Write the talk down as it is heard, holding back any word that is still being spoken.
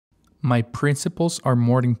My principles are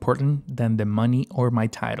more important than the money or my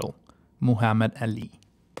title. Muhammad Ali.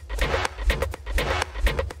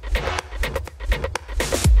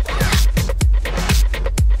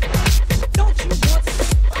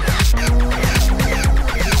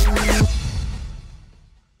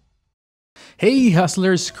 Hey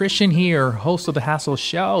hustlers, Christian here, host of The Hustle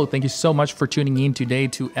Show. Thank you so much for tuning in today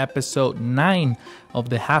to episode 9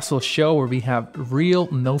 of The Hustle Show, where we have real,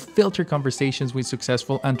 no filter conversations with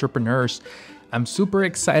successful entrepreneurs. I'm super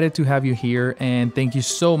excited to have you here, and thank you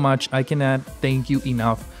so much. I cannot thank you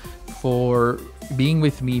enough for being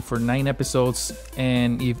with me for 9 episodes.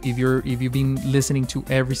 And if you've been listening to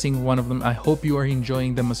every single one of them, I hope you are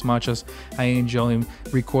enjoying them as much as I enjoy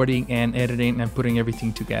recording and editing and putting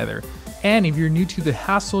everything together. And if you're new to The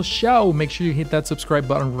Hustle Show, make sure you hit that subscribe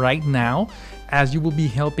button right now, as you will be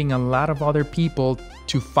helping a lot of other people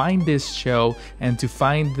to find this show and to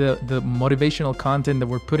find the motivational content that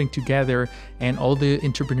we're putting together and all the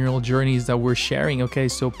entrepreneurial journeys that we're sharing. Okay,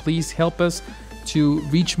 so please help us to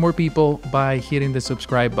reach more people by hitting the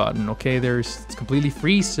subscribe button. Okay, it's completely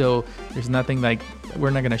free, so there's nothing like,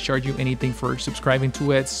 we're not going to charge you anything for subscribing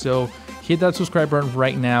to it. So hit that subscribe button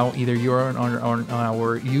right now. Either you're on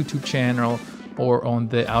our YouTube channel or on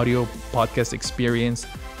the audio podcast experience.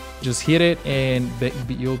 Just hit it, and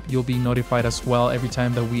you'll be notified as well every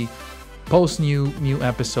time that we post new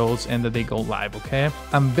episodes and that they go live. Okay,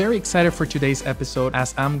 I'm very excited for today's episode,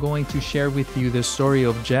 as I'm going to share with you the story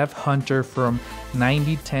of Jeff Hunter from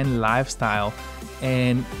 9010 Lifestyle.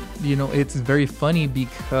 And it's very funny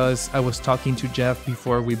because I was talking to Jeff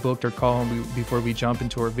before we booked our call, before we jump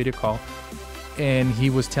into our video call, and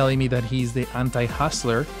he was telling me that he's the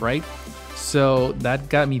anti-hustler, right? So that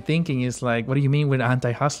got me thinking, is like, what do you mean with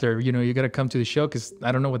anti-hustler? You got to come to the show, because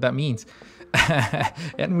I don't know what that means.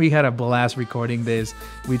 And we had a blast recording this.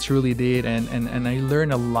 We truly did. And I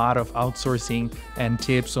learned a lot of outsourcing and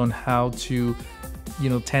tips on how to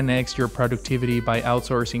 10x your productivity by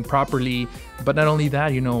outsourcing properly. But not only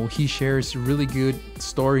that, he shares really good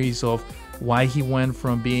stories of why he went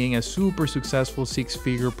from being a super successful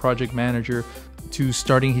 6-figure project manager to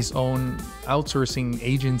starting his own outsourcing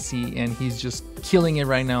agency, and he's just killing it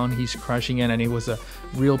right now, and he's crushing it, and it was a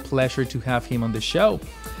real pleasure to have him on the show.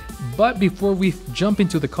 But before we jump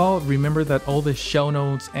into the call, remember that all the show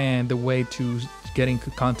notes and the way to get in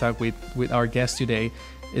contact with our guest today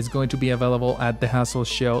is going to be available at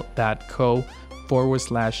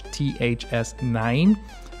thehustleshow.co/THS9,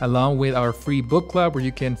 along with our free book club, where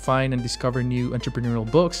you can find and discover new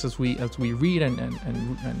entrepreneurial books as we read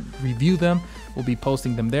and review them. We'll be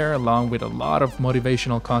posting them there, along with a lot of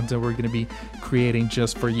motivational content we're going to be creating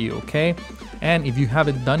just for you. Okay, and if you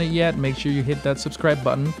haven't done it yet, make sure you hit that subscribe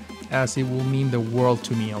button, as it will mean the world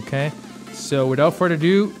to me. Okay, so without further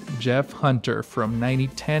ado, Jeff Hunter from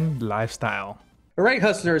 9010 Lifestyle. All right,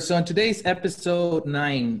 hustlers. So on today's episode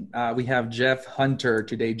 9, we have Jeff Hunter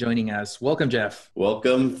today joining us. Welcome, Jeff.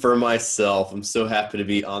 Welcome for myself. I'm so happy to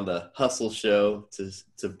be on the Hustle Show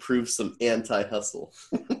to prove some anti-hustle.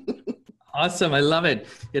 Awesome. I love it.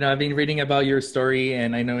 I've been reading about your story,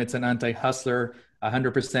 and I know it's an anti-hustler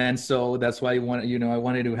 100%. So that's why I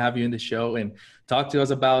wanted to have you in the show and talk to us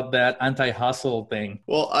about that anti-hustle thing.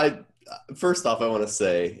 Well, first off, I want to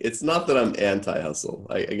say it's not that I'm anti-hustle.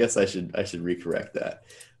 I guess I should recorrect that.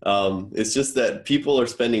 It's just that people are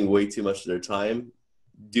spending way too much of their time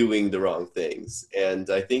doing the wrong things. And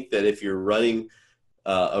I think that if you're running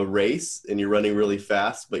a race and you're running really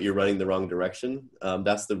fast, but you're running the wrong direction,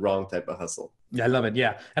 that's the wrong type of hustle. Yeah, I love it.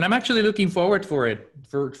 Yeah. And I'm actually looking forward for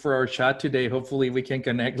our chat today. Hopefully we can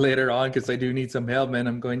connect later on, because I do need some help, man.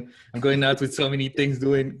 I'm going nuts with so many things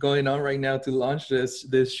going on right now to launch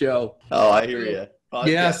this show. Oh, I hear you.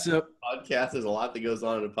 Podcast, there's a lot that goes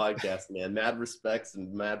on in a podcast, man. Mad respects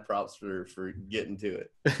and mad props for getting to it.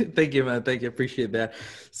 Thank you, man. Thank you. Appreciate that.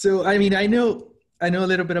 So, I mean, I know a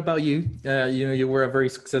little bit about you. You were a very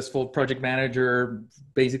successful project manager,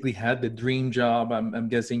 basically had the dream job. I'm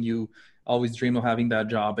guessing you always dream of having that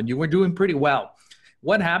job, and you were doing pretty well.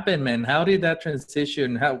 What happened, man? How did that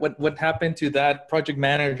transition? What happened to that project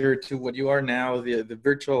manager to what you are now, the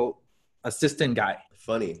virtual assistant guy?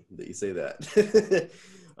 Funny that you say that.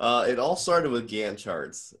 It all started with Gantt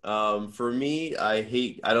charts. For me, I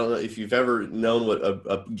don't know if you've ever known what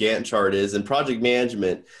a Gantt chart is. In project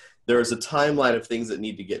management, there's a timeline of things that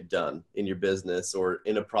need to get done in your business or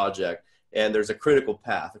in a project. And there's a critical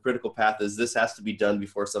path. A critical path is this has to be done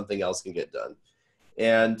before something else can get done.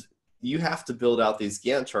 And you have to build out these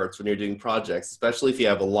Gantt charts when you're doing projects, especially if you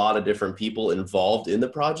have a lot of different people involved in the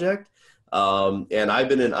project. And I've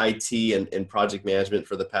been in IT and project management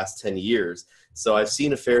for the past 10 years. So I've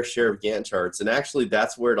seen a fair share of Gantt charts. And actually,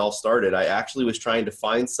 that's where it all started. I actually was trying to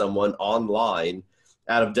find someone online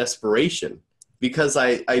out of desperation because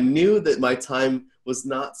I knew that my time was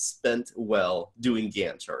not spent well doing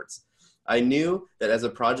Gantt charts. I knew that as a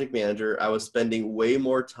project manager, I was spending way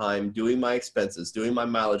more time doing my expenses, doing my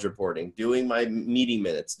mileage reporting, doing my meeting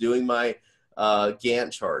minutes, doing my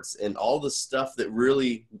Gantt charts, and all the stuff that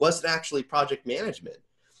really wasn't actually project management.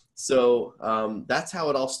 So that's how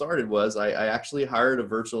it all started. Was I actually hired a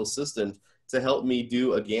virtual assistant to help me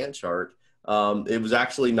do a Gantt chart. It was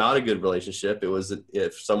actually not a good relationship. It was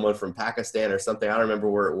if someone from Pakistan or something. I don't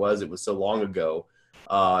remember where it was. It was so long ago.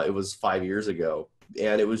 It was 5 years ago,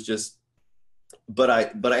 and it was just. But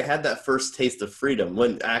I had that first taste of freedom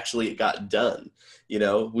when actually it got done. You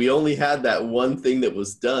know, we only had that one thing that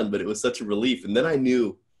was done, but it was such a relief. And then I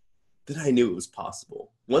knew it was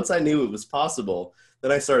possible. Once I knew it was possible,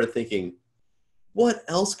 then I started thinking, what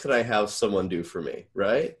else could I have someone do for me?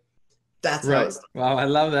 Right. That's how Right. it started. Wow, I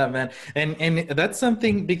love that, man. And that's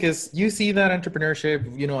something because you see that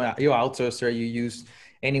entrepreneurship, you outsource, right? You use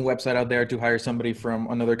any website out there to hire somebody from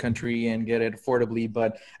another country and get it affordably.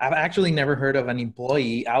 But I've actually never heard of an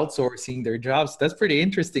employee outsourcing their jobs. That's pretty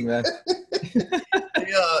interesting, man.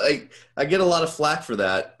 Yeah, I get a lot of flack for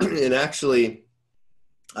that. And actually,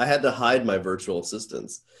 I had to hide my virtual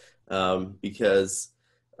assistants because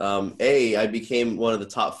I became one of the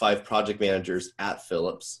top 5 project managers at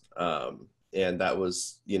Philips. And that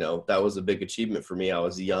was, that was a big achievement for me. I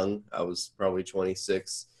was young. I was probably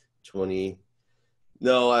 26, 20.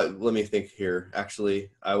 No, let me think here. Actually,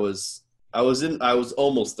 I was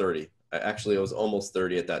almost 30. I was almost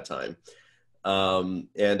 30 at that time.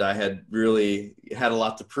 And I had really had a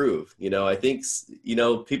lot to prove. I think,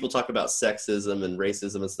 people talk about sexism and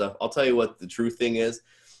racism and stuff. I'll tell you what the true thing is,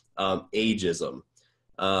 ageism.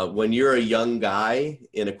 When you're a young guy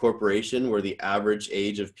in a corporation where the average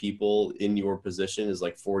age of people in your position is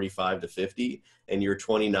like 45 to 50, and you're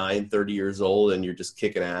 29, 30 years old, and you're just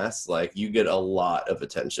kicking ass, like you get a lot of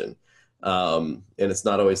attention. And it's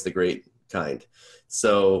not always the great kind.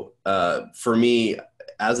 So for me,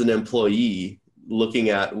 as an employee, looking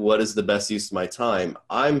at what is the best use of my time,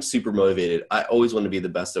 I'm super motivated. I always want to be the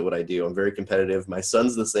best at what I do. I'm very competitive. My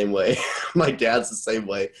son's the same way. My dad's the same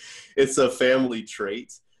way. It's a family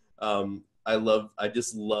trait. I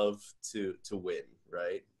just love to win,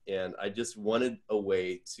 right? And I just wanted a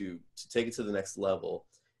way to take it to the next level.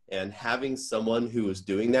 And having someone who was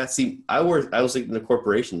doing that, see, I was in a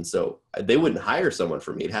corporation, so they wouldn't hire someone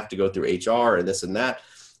for me. It'd have to go through HR and this and that.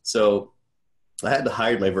 So I had to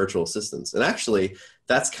hire my virtual assistants. And actually,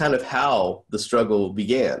 that's kind of how the struggle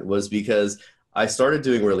began, was because I started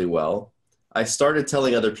doing really well. I started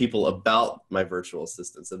telling other people about my virtual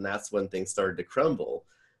assistants. And that's when things started to crumble,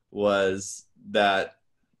 was that,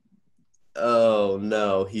 oh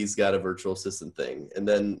no, he's got a virtual assistant thing. And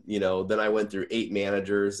then, then I went through 8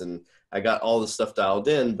 managers and I got all the stuff dialed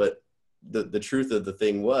in. But the truth of the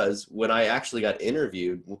thing was, when I actually got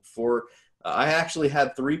interviewed for, I actually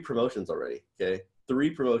had 3 promotions already. Okay. 3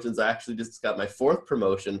 promotions. I actually just got my 4th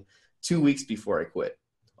promotion 2 weeks before I quit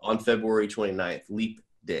on February 29th, leap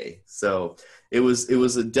day. So it was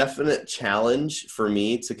a definite challenge for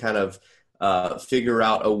me to kind of figure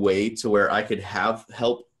out a way to where I could have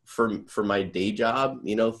help for my day job,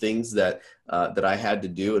 things that I had to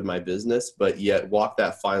do in my business, but yet walk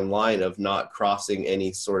that fine line of not crossing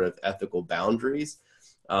any sort of ethical boundaries.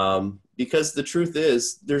 Because the truth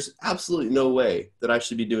is, there's absolutely no way that I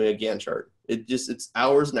should be doing a Gantt chart. It's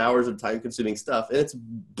hours and hours of time consuming stuff, and it's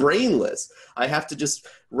brainless. I have to just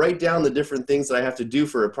write down the different things that I have to do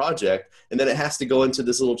for a project, and then it has to go into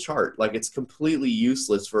this little chart. Like, it's completely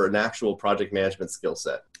useless for an actual project management skill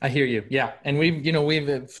set. I hear you. Yeah. And we've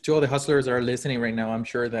to all the hustlers that are listening right now, I'm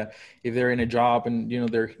sure that if they're in a job and,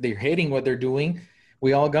 they're hating what they're doing,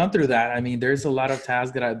 we all gone through that. I mean, there's a lot of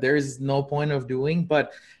tasks that there is no point of doing,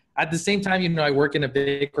 but at the same time, I work in a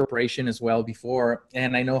big corporation as well before,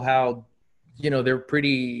 and I know how, they're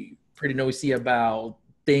pretty nosy about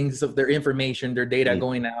things of their information, their data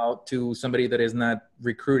going out to somebody that is not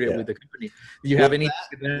recruited with the company. Do you have any?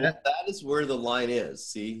 That is where the line is.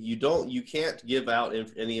 See, you can't give out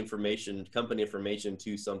any information, company information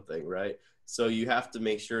to something, right? So you have to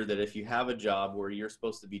make sure that if you have a job where you're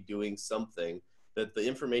supposed to be doing something, that the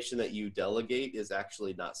information that you delegate is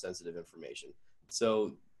actually not sensitive information.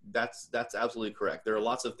 So that's absolutely correct. There are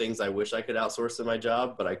lots of things I wish I could outsource in my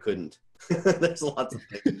job, but I couldn't. There's lots of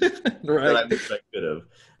things Right. that I wish I could have.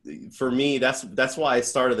 For me, that's why I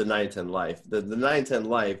started the 910 Life. The 910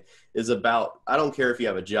 Life is about, I don't care if you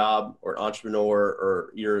have a job or an entrepreneur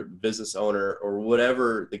or you're a business owner or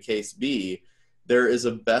whatever the case be, there is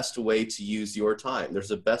a best way to use your time.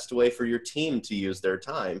 There's a best way for your team to use their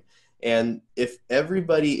time. And if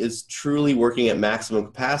everybody is truly working at maximum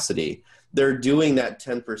capacity, they're doing that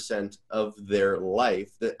 10% of their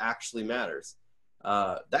life that actually matters.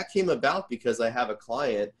 That came about because I have a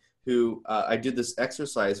client who I did this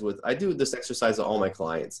exercise with. I do this exercise with all my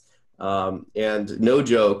clients. And no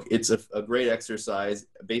joke, it's a great exercise.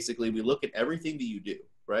 Basically, we look at everything that you do,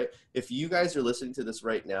 right? If you guys are listening to this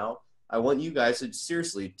right now, I want you guys to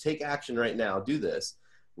seriously take action right now. Do this.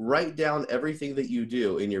 Write down everything that you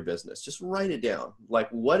do in your business. Just write it down. Like,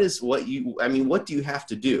 what do you have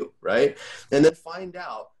to do, right? And then find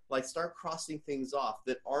out, like, start crossing things off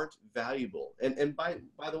that aren't valuable. And by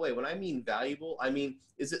the way, when I mean valuable, I mean,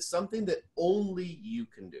 is it something that only you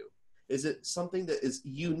can do? Is it something that is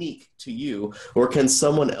unique to you, or can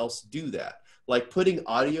someone else do that? Like putting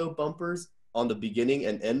audio bumpers on the beginning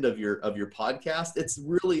and end of your podcast, it's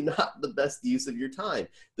really not the best use of your time.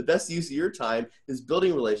 The best use of your time is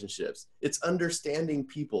building relationships. It's understanding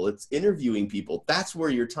people. It's interviewing people. That's where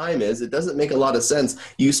your time is. It doesn't make a lot of sense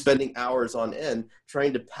you spending hours on end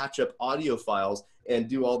trying to patch up audio files and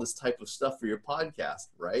do all this type of stuff for your podcast,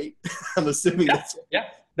 right? I'm assuming that's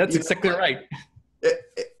exactly right.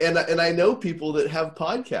 And I know people that have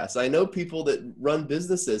podcasts. I know people that run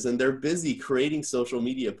businesses, and they're busy creating social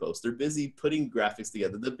media posts. They're busy putting graphics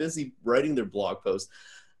together. They're busy writing their blog posts.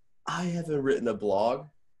 I haven't written a blog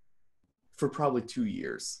for probably 2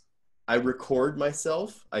 years. I record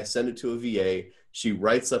myself. I send it to a VA. She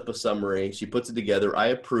writes up a summary. She puts it together. I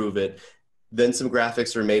approve it. Then some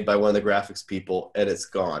graphics are made by one of the graphics people, and it's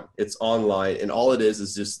gone. It's online. And all it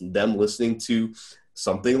is just them listening to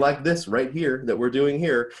something like this right here that we're doing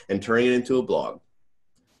here and turning it into a blog.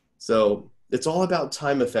 So it's all about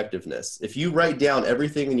time effectiveness. If you write down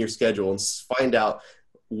everything in your schedule and find out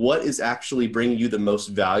what is actually bringing you the most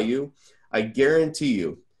value, I guarantee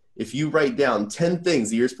you, if you write down 10 things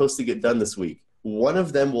that you're supposed to get done this week, one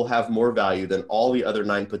of them will have more value than all the other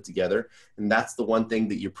 9 put together. And that's the one thing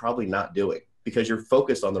that you're probably not doing because you're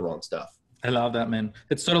focused on the wrong stuff. I love that, man.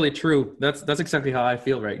 It's totally true. That's exactly how I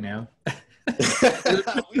feel right now. We're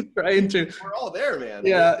all there, man.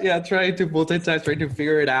 Trying to multitask, trying to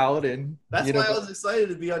figure it out. And that's why I was excited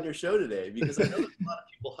to be on your show today, because I know there's a lot of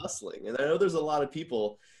people hustling, and I know there's a lot of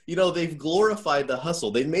people, they've glorified the hustle.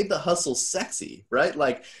 They've made the hustle sexy, right?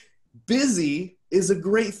 Like, busy is a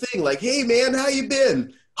great thing. Like, hey man, how you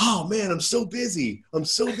been? Oh man, I'm so busy.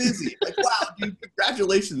 Like, wow, dude,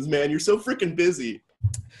 congratulations, man. You're so freaking busy.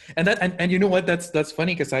 And you know what? That's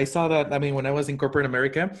funny, because I saw that. I mean, when I was in corporate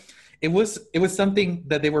America, it was something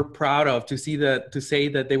that they were proud of to say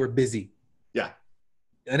that they were busy. Yeah.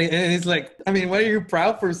 And it's like, I mean, why are you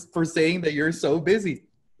proud for saying that you're so busy?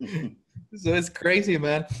 So it's crazy,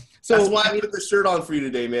 man. So that's why I put the shirt on for you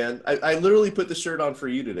today, man. I literally put the shirt on for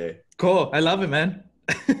you today. Cool. I love it, man.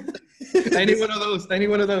 Any one of those.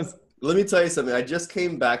 Let me tell you something. I just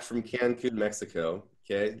came back from Cancun, Mexico.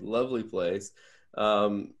 Okay. Lovely place.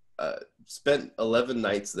 Spent 11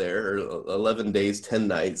 nights there, or 11 days, 10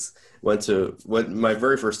 nights. Went my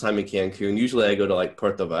very first time in Cancun. Usually I go to like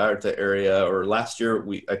Puerto Vallarta area, or last year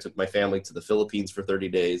I took my family to the Philippines for 30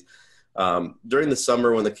 days. During the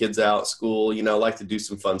summer when the kids out school, I like to do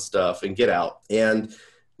some fun stuff and get out. And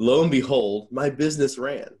lo and behold, my business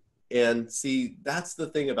ran. And see, that's the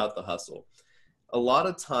thing about the hustle. A lot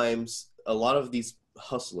of times, a lot of these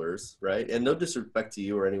hustlers, right? And no disrespect to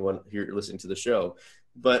you or anyone here listening to the show,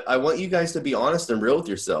 but I want you guys to be honest and real with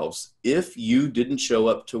yourselves. If you didn't show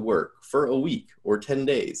up to work for a week or 10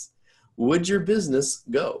 days, would your business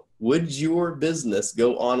go? Would your business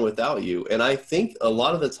go on without you? And I think a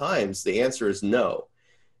lot of the times the answer is no.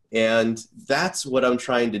 And that's what I'm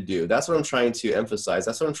trying to do. That's what I'm trying to emphasize.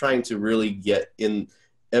 That's what I'm trying to really get in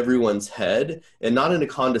everyone's head, and not in a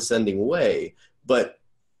condescending way, but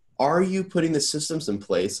are you putting the systems in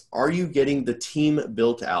place? Are you getting the team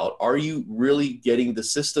built out? Are you really getting the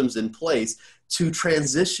systems in place to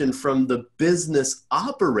transition from the business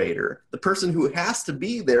operator, the person who has to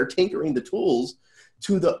be there tinkering the tools,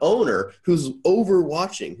 to the owner who's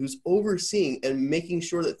overwatching, who's overseeing and making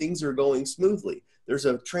sure that things are going smoothly? There's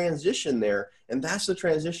a transition there, and that's the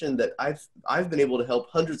transition that I've been able to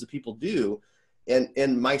help hundreds of people do,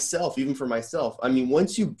 and myself, even for myself. I mean,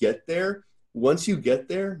 once you get there,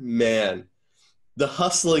 man, the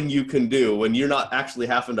hustling you can do when you're not actually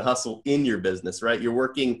having to hustle in your business, right? You're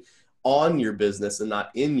working on your business and not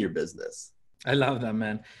in your business. I love that,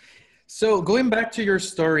 man. So going back to your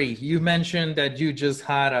story, you mentioned that you just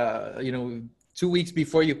had 2 weeks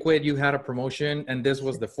before you quit, you had a promotion, and this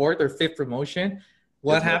was the fourth or fifth promotion.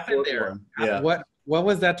 What It's my happened fourth there? one. Yeah. What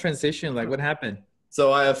was that transition like? What happened?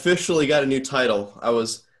 So I officially got a new title. I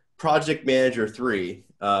was project manager three.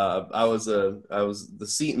 I was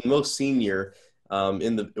the most senior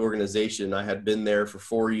in the organization. I had been there for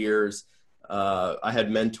 4 years. I had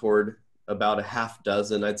mentored about a half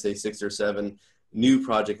dozen, I'd say six or seven new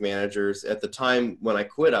project managers. At the time when I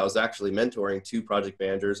quit, I was actually mentoring two project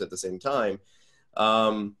managers at the same time.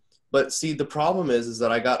 But see, the problem is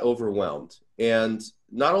that I got overwhelmed. And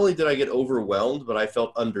not only did I get overwhelmed, but I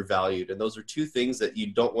felt undervalued. And those are two things that you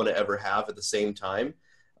don't want to ever have at the same time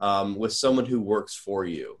with someone who works for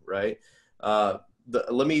you, right?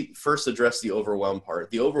 Let me first address the overwhelmed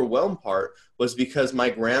part. The overwhelmed part was because my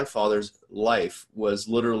grandfather's life was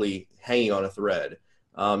literally hanging on a thread.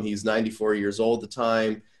 He's 94 years old at the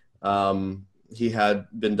time. He had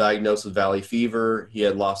been diagnosed with valley fever. He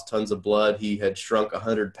had lost tons of blood. He had shrunk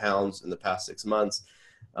 100 pounds in the past 6 months.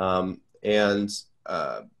 And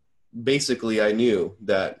basically I knew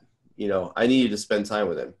that, I needed to spend time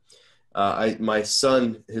with him. My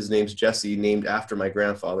son, his name's Jesse, named after my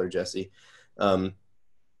grandfather, Jesse,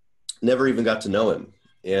 never even got to know him.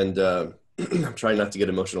 And I'm trying not to get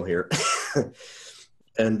emotional here.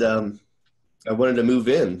 And I wanted to move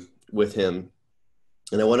in with him.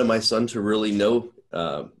 And I wanted my son to really know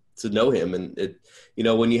him. And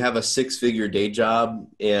when you have a 6-figure day job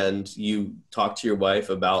and you talk to your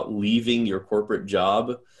wife about leaving your corporate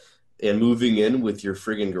job and moving in with your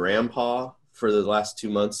friggin' grandpa for the last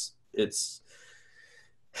 2 months, it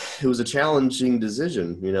was a challenging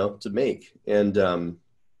decision, to make. And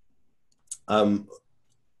I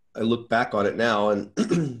look back on it now and,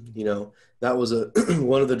 that was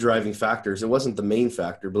one of the driving factors. It wasn't the main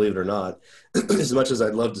factor, believe it or not. As much as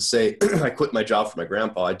I'd love to say I quit my job for my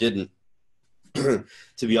grandpa, I didn't. To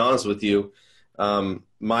be honest with you,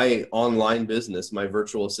 my online business, my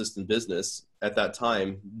virtual assistant business at that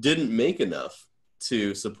time didn't make enough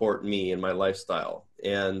to support me and my lifestyle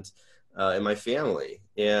and my family.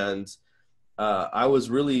 And I was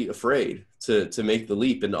really afraid to make the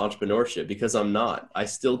leap into entrepreneurship because I'm not. I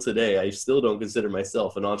still don't consider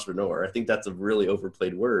myself an entrepreneur. I think that's a really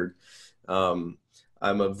overplayed word. I'm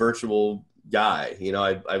a virtual guy.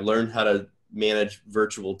 I learned how to manage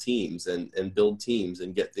virtual teams and build teams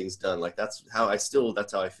and get things done. Like that's how I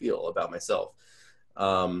feel about myself.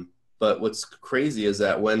 But what's crazy is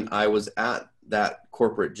that when I was at that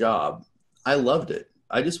corporate job, I loved it.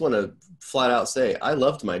 I just want to flat out say I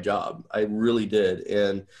loved my job. I really did.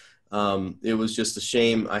 And it was just a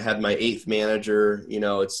shame. I had my 8th manager.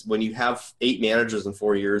 It's when you have 8 managers in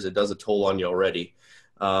 4 years, it does a toll on you already.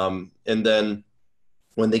 And then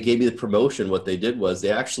when they gave me the promotion, what they did was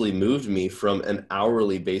they actually moved me from an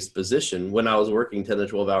hourly based position when I was working 10 to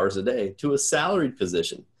 12 hours a day to a salaried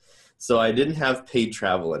position. So I didn't have paid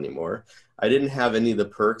travel anymore. I didn't have any of the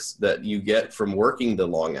perks that you get from working the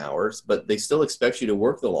long hours, but they still expect you to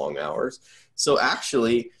work the long hours. So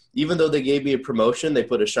actually, even though they gave me a promotion, they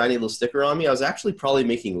put a shiny little sticker on me, I was actually probably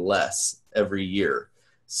making less every year.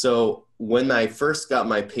 So when I first got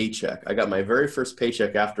my paycheck, I got my very first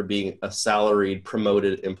paycheck after being a salaried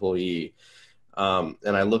promoted employee.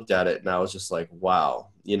 And I looked at it and I was just like, wow,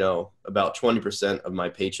 about 20% of my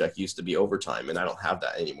paycheck used to be overtime and I don't have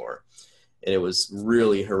that anymore. And it was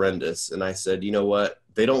really horrendous. And I said, you know what?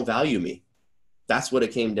 They don't value me. That's what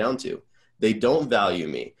it came down to. They don't value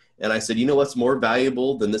me. And I said, you know what's more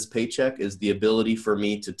valuable than this paycheck is the ability for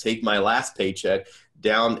me to take my last paycheck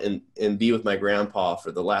down and be with my grandpa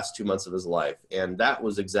for the last 2 months of his life. And that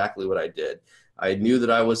was exactly what I did. I knew that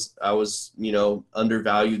I was,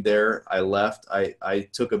 undervalued there. I left. I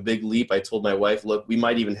took a big leap. I told my wife, look, we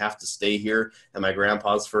might even have to stay here at my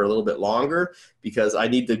grandpa's for a little bit longer because I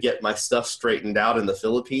need to get my stuff straightened out in the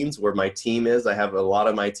Philippines where my team is. I have a lot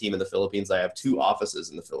of my team in the Philippines. I have 2 offices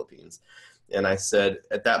in the Philippines. And I said,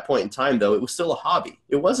 at that point in time, though, it was still a hobby.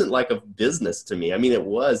 It wasn't like a business to me. I mean, it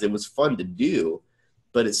was fun to do,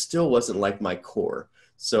 but it still wasn't like my core.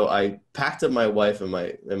 So I packed up my wife and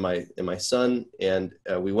my son, and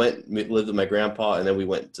we lived with my grandpa, and then we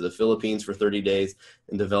went to the Philippines for 30 days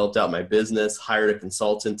and developed out my business, hired a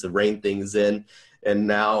consultant to rein things in. And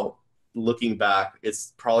now looking back,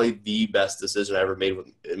 it's probably the best decision I ever made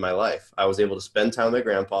in my life. I was able to spend time with my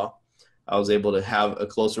grandpa. I was able to have a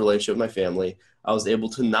close relationship with my family. I was able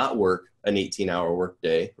to not work an 18-hour work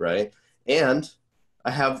day, right? And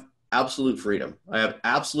I have absolute freedom. I have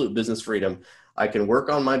absolute business freedom. I can work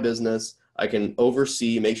on my business. I can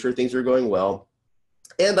oversee, make sure things are going well.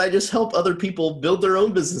 And I just help other people build their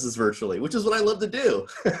own businesses virtually, which is what I love to do.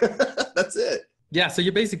 That's it. Yeah. So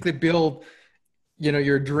you basically build,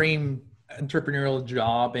 your dream entrepreneurial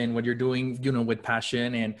job and what you're doing, with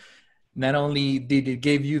passion. And not only did it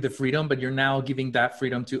give you the freedom, but you're now giving that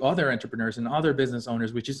freedom to other entrepreneurs and other business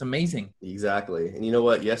owners, which is amazing. Exactly. And you know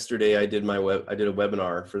what? Yesterday I did a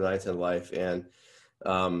webinar for the 910 Life, and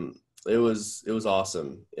it was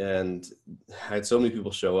awesome. And I had so many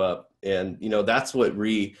people show up, and that's what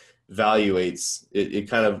reevaluates it. It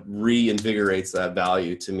kind of reinvigorates that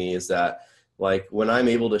value to me, is that, like, when I'm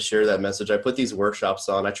able to share that message, I put these workshops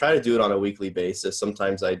on. I try to do it on a weekly basis.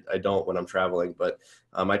 Sometimes I don't when I'm traveling, but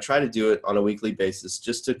I try to do it on a weekly basis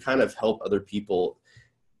just to kind of help other people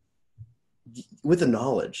with the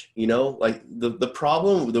knowledge. Like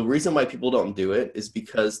the reason why people don't do it is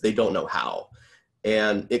because they don't know how.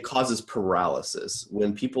 And it causes paralysis.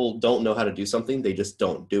 When people don't know how to do something, they just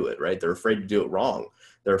don't do it, right? They're afraid to do it wrong.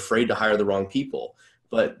 They're afraid to hire the wrong people.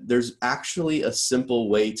 But there's actually a simple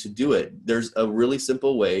way to do it. There's a really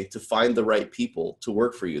simple way to find the right people to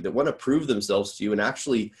work for you that want to prove themselves to you and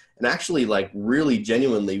actually like really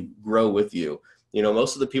genuinely grow with you.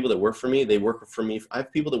 Most of the people that work for me, they work for me. I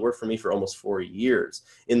have people that work for me for almost 4 years.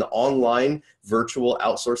 In the online virtual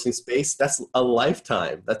outsourcing space, that's a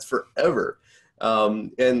lifetime. That's forever.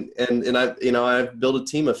 And I've built a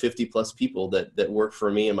team of 50 plus people that work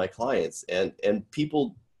for me and my clients, and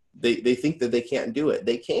people, they think that they can't do it.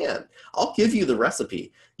 They can. I'll give you the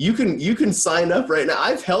recipe. You can sign up right now.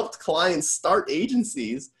 I've helped clients start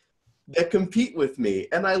agencies that compete with me,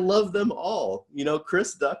 and I love them all.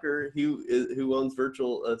 Chris Ducker, who owns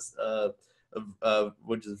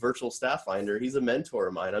which is Virtual Staff Finder. He's a mentor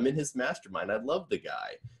of mine. I'm in his mastermind. I love the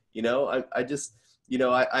guy.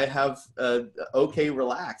 I have OK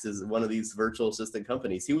Relax is one of these virtual assistant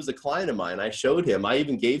companies. He was a client of mine. I showed him. I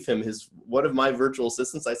even gave him one of my virtual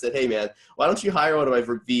assistants. I said, hey, man, why don't you hire one of my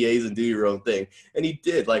VAs and do your own thing? And he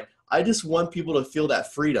did. Like, I just want people to feel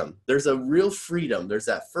that freedom. There's a real freedom. There's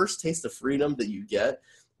that first taste of freedom that you get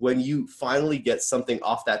when you finally get something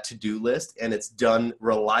off that to-do list, and it's done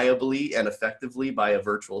reliably and effectively by a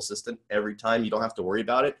virtual assistant every time. You don't have to worry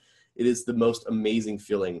about it. It is the most amazing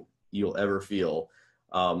feeling you'll ever feel,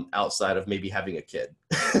 outside of maybe having a kid.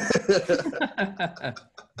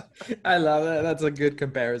 I love that. That's a good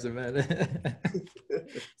comparison, man.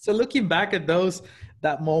 So looking back at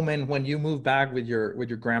that moment when you moved back with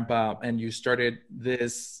your grandpa and you started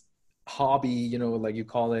this hobby, like you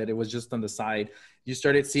call it, it was just on the side. You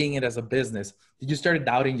started seeing it as a business. Did you start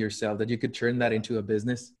doubting yourself that you could turn that into a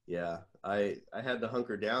business? Yeah, I had to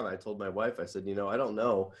hunker down. I told my wife, I said, I don't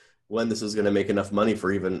know when this is going to make enough money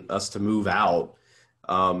for even us to move out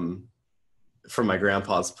from my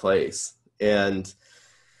grandpa's place. And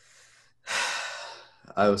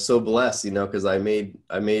I was so blessed, because I made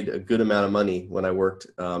a good amount of money when I worked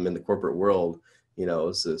in the corporate world. It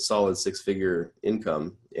was a solid 6-figure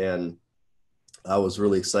income. And I was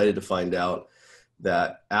really excited to find out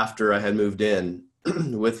that after I had moved in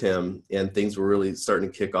with him and things were really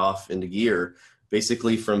starting to kick off into gear,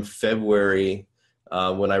 basically from February,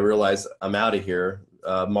 when I realized I'm out of here,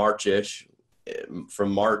 March-ish,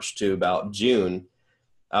 from March to about June,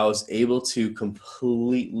 I was able to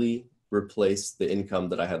completely replace the income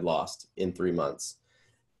that I had lost in 3 months.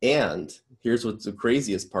 And here's what the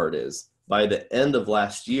craziest part is. By the end of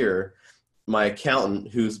last year, my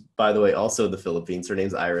accountant, who's, by the way, also in the Philippines, her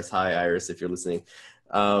name's Iris. Hi, Iris, if you're listening.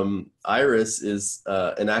 Iris is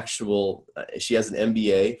she has an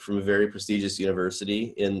MBA from a very prestigious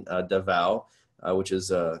university in Davao, which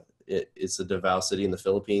is it's a Davao city in the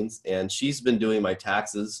Philippines. And she's been doing my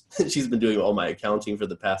taxes. She's been doing all my accounting for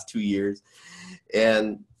the past 2 years.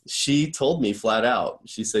 And she told me flat out,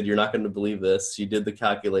 she said, you're not going to believe this. She did the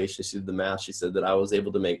calculation. She did the math. She said that I was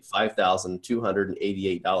able to make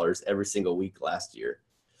 $5,288 every single week last year.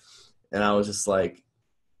 And I was just like,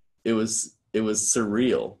 it was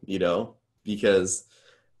surreal, because,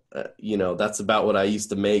 that's about what I used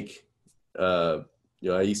to make. I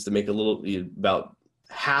used to make about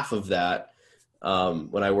half of that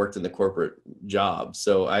when I worked in the corporate job.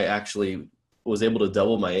 So I actually was able to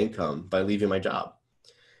double my income by leaving my job.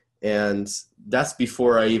 And that's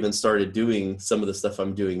before I even started doing some of the stuff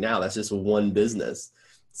I'm doing now. That's just one business.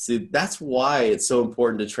 See, that's why it's so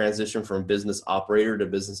important to transition from business operator to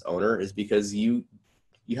business owner, is because you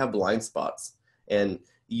have blind spots and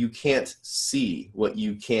you can't see what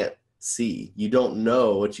you can't see. You don't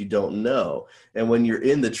know what you don't know. And when you're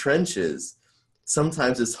in the trenches,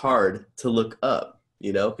 sometimes it's hard to look up,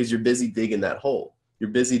 because you're busy digging that hole.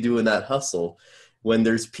 You're busy doing that hustle. When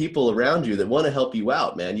there's people around you that want to help you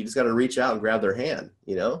out, man, you just got to reach out and grab their hand,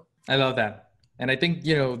 I love that. And I think,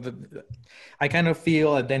 I kind of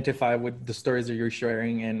feel identified with the stories that you're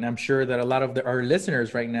sharing. And I'm sure that a lot of our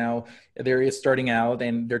listeners right now, they're starting out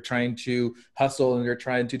and they're trying to hustle and they're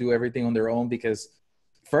trying to do everything on their own because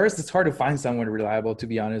first, it's hard to find someone reliable, to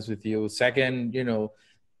be honest with you. Second,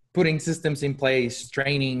 putting systems in place,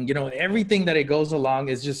 training, everything that it goes along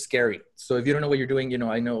is just scary. So if you don't know what you're doing,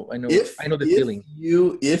 I know the feeling.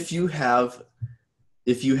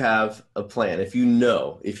 If you have a plan, if you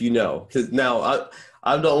know, because now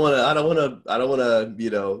I don't want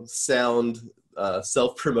to, sound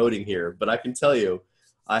self-promoting here, but I can tell you,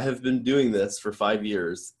 I have been doing this for 5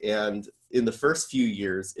 years, and in the first few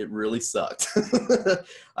years, it really sucked.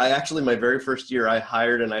 My very first year, I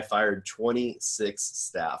hired and I fired 26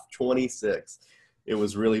 staff, 26. It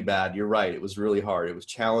was really bad. You're right. It was really hard. It was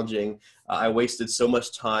challenging. I wasted so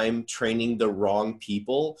much time training the wrong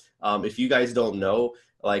people. If you guys don't know,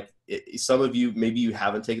 some of you, maybe you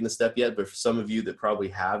haven't taken the step yet, but for some of you that probably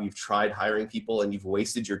have, you've tried hiring people and you've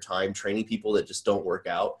wasted your time training people that just don't work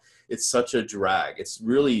out. It's such a drag. It's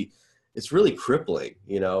really crippling,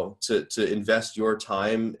 to invest your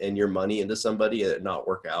time and your money into somebody and it not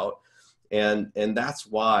work out. And that's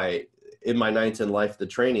why in my 9-10 life, the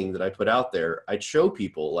training that I put out there, I show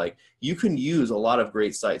people you can use a lot of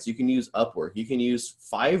great sites. You can use Upwork, you can use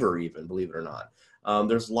Fiverr even, believe it or not.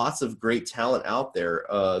 There's lots of great talent out there.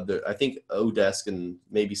 I think Odesk and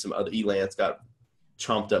maybe some other Elance got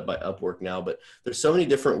chomped up by Upwork now, but there's so many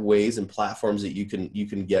different ways and platforms that you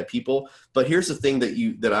can get people. But here's the thing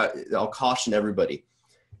I'll caution everybody: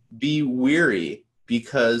 be weary,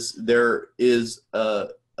 because there is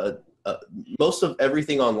most of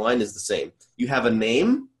everything online is the same. You have a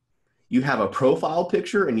name, you have a profile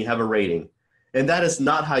picture, and you have a rating. And that is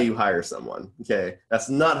not how you hire someone, okay? That's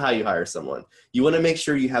not how you hire someone. You want to make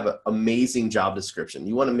sure you have an amazing job description.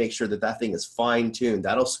 You want to make sure that thing is fine-tuned.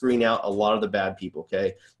 That'll screen out a lot of the bad people,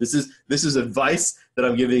 okay? This is advice that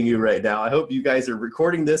I'm giving you right now. I hope you guys are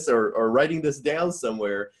recording this or writing this down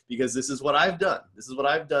somewhere, because this is what I've done. This is what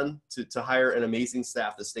I've done to hire an amazing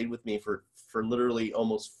staff that stayed with me for literally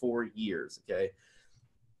almost 4 years, okay?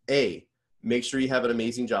 A, make sure you have an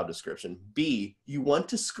amazing job description. B, you want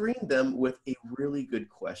to screen them with a really good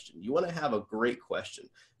question. You want to have a great question.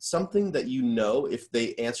 Something that if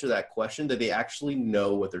they answer that question, that they actually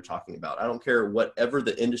know what they're talking about. I don't care whatever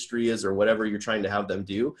the industry is or whatever you're trying to have them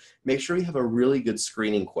do. Make sure you have a really good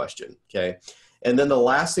screening question, okay? And then the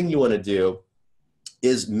last thing you want to do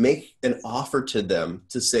is make an offer to them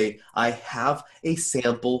to say, I have a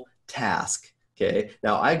sample task. Okay.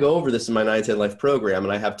 Now I go over this in my 9-10 Life program,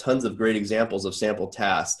 and I have tons of great examples of sample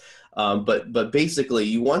tasks. But basically,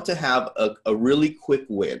 you want to have a really quick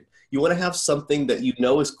win. You want to have something that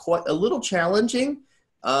is quite a little challenging.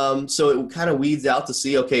 So it kind of weeds out to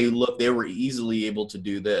see, okay, look, they were easily able to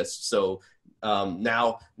do this. So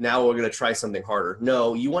now we're going to try something harder.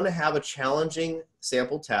 No, you want to have a challenging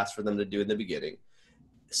sample task for them to do in the beginning.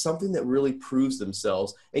 Something that really proves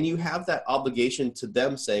themselves, and you have that obligation to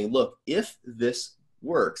them saying, look, if this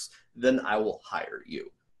works, then I will hire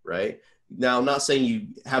you, right? Now, I'm not saying you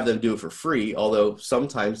have them do it for free, although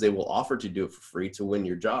sometimes they will offer to do it for free to win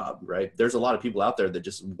your job, right? There's a lot of people out there that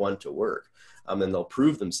just want to work, and they'll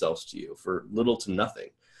prove themselves to you for little to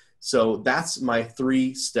nothing. So that's my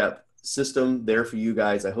 3-step system there for you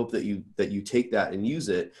guys. I hope that you take that and use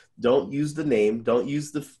it. Don't use the name. Don't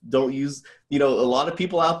use a lot of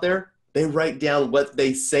people out there, they write down what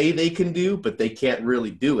they say they can do, but they can't really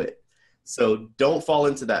do it. So don't fall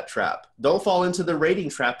into that trap. Don't fall into the rating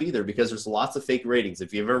trap either, because there's lots of fake ratings.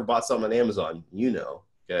 If you've ever bought something on Amazon,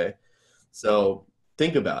 okay? So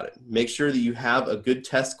think about it. Make sure that you have a good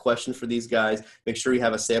test question for these guys. Make sure you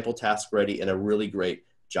have a sample task ready and a really great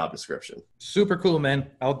job description. Super cool, man.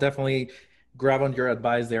 I'll definitely grab on your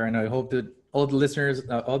advice there. And I hope that all the listeners,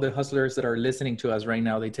 all the hustlers that are listening to us right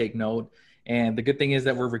now, they take note. And the good thing is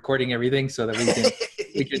that we're recording everything so that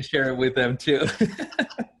we can share it with them too.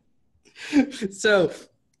 So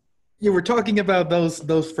you were talking about those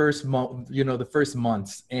first the first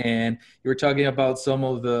months, and you were talking about some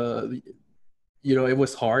of the, it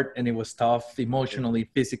was hard and it was tough, emotionally,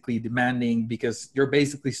 physically demanding, because you're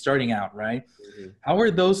basically starting out, right? Mm-hmm. How were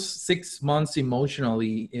those 6 months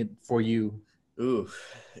emotionally for you? Ooh,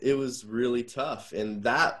 it was really tough. And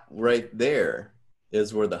that right there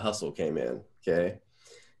is where the hustle came in, okay?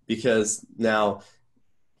 Because now,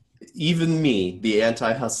 even me, the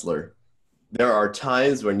anti-hustler, there are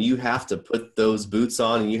times when you have to put those boots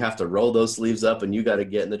on and you have to roll those sleeves up and you got to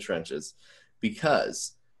get in the trenches.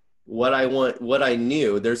 Because what I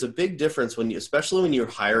knew, there's a big difference especially when you're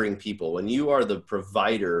hiring people, when you are the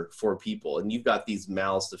provider for people and you've got these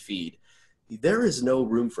mouths to feed. there is no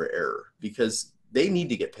room for error because they need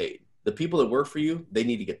to get paid. The people that work for you, they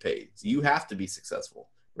need to get paid. So you have to be successful,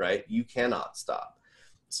 right? You cannot stop.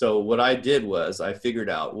 So what I did was I figured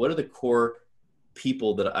out what are the core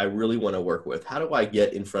people that I really want to work with? How do I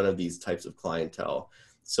get in front of these types of clientele?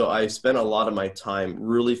 So I spent a lot of my time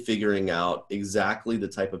really figuring out exactly the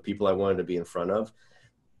type of people I wanted to be in front of.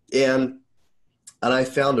 And I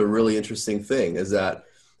found a really interesting thing is that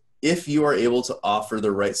if you are able to offer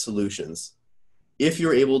the right solutions, if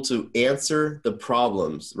you're able to answer the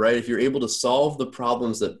problems, right? If you're able to solve the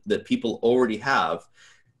problems that people already have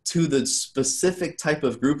to the specific type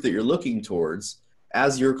of group that you're looking towards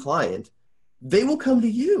as your client, they will come to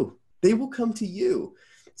you. They will come to you.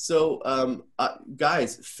 So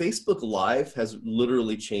guys, Facebook Live has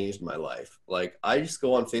literally changed my life. Like I just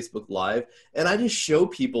go on Facebook Live and I just show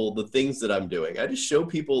people the things that I'm doing. I just show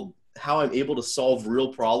people how I'm able to solve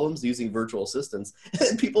real problems using virtual assistants,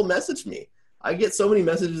 and people message me. I get so many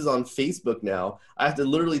messages on Facebook now. I have to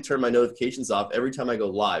literally turn my notifications off every time I go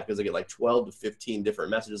live because I get like 12 to 15 different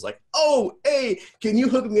messages like, oh, hey, can you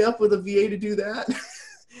hook me up with a VA to do that?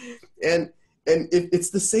 and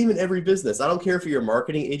it's the same in every business. I don't care if you're a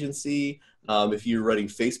marketing agency, if you're running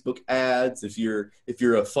Facebook ads, if you're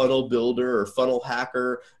a funnel builder or funnel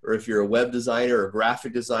hacker, or if you're a web designer or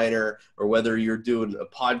graphic designer, or whether you're doing a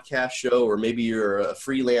podcast show, or maybe you're a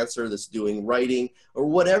freelancer that's doing writing, or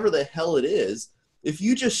whatever the hell it is. If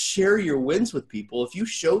you just share your wins with people, if you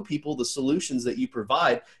show people the solutions that you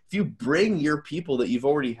provide, if you bring your people that you've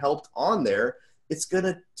already helped on there, it's going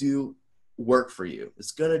to do work for you.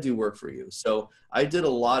 It's going to do work for you. So I did a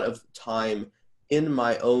lot of time in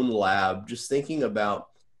my own lab, just thinking about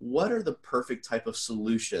what are the perfect type of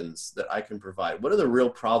solutions that I can provide? What are the real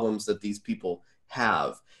problems that these people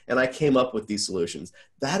have? And I came up with these solutions.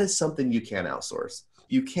 That is something you can't outsource.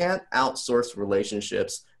 You can't outsource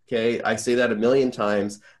relationships. Okay. I say that a million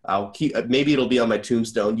times. Maybe it'll be on my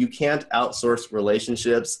tombstone. You can't outsource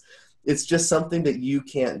relationships. It's just something that you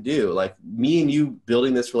can't do. Like me and you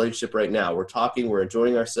building this relationship right now, we're talking, we're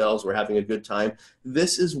enjoying ourselves, we're having a good time.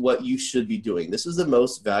 This is what you should be doing. This is the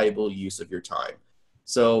most valuable use of your time.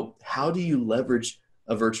 So how do you leverage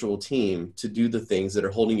a virtual team to do the things that are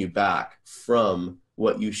holding you back from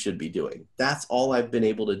what you should be doing? That's all I've been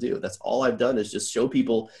able to do. That's all I've done is just show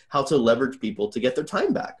people how to leverage people to get their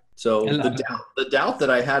time back. So the doubt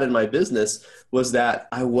that I had in my business was that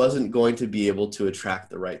I wasn't going to be able to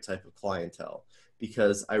attract the right type of clientele,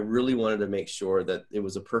 because I really wanted to make sure that it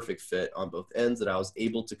was a perfect fit on both ends, that I was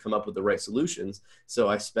able to come up with the right solutions. So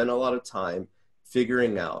I spent a lot of time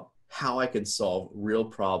figuring out how I could solve real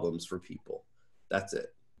problems for people. That's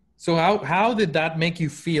it. So how did that make you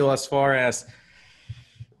feel as far as,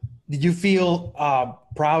 did you feel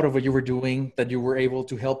proud of what you were doing, that you were able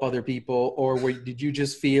to help other people, or did you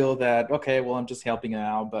just feel that, okay, well, I'm just helping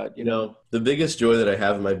out, but you know? The biggest joy that I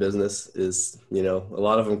have in my business is, a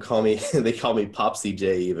lot of them call me, they call me Popsy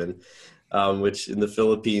J even, which in the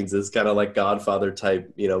Philippines is kind of like Godfather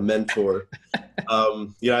type, mentor.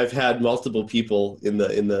 I've had multiple people in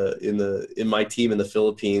my team in the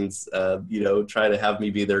Philippines, try to have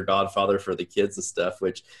me be their godfather for the kids and stuff,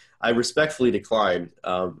 which I respectfully declined.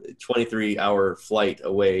 23-hour flight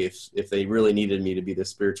away if they really needed me to be the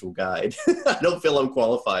spiritual guide. I don't feel I'm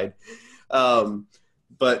qualified.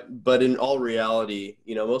 But in all reality,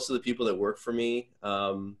 most of the people that work for me,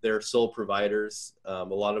 they're sole providers. A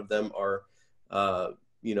lot of them are,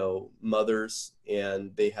 mothers,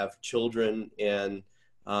 and they have children. And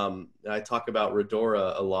I talk about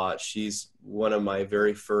Redora a lot. She's one of my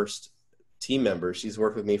very first team members. She's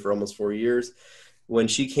worked with me for almost 4 years. When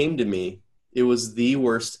she came to me, it was the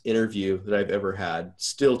worst interview that I've ever had,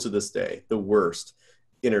 still to this day, the worst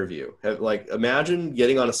interview. Like, imagine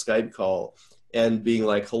getting on a Skype call and being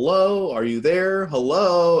like, hello, are you there?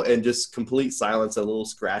 Hello. And just complete silence, a little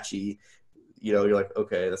scratchy, you're like,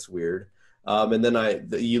 okay, that's weird. And then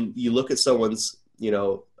you look at someone's,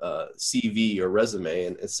 CV or resume,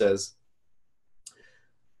 and it says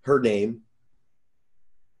her name,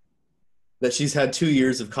 that she's had 2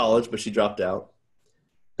 years of college, but she dropped out,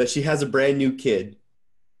 that she has a brand new kid,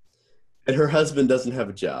 and her husband doesn't have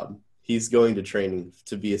a job. He's going to training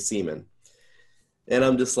to be a seaman. And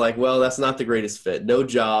I'm just like, well, that's not the greatest fit. No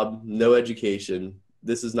job, no education.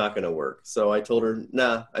 This is not going to work. So I told her,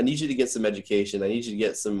 nah, I need you to get some education. I need you to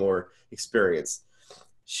get some more experience.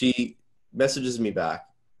 She messages me back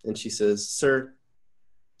and she says, sir,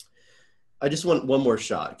 I just want one more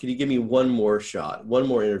shot. Could you give me one more shot, one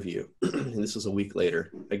more interview? And this was a week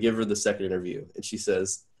later. I give her the second interview and she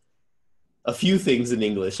says a few things in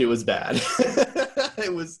English. It was bad.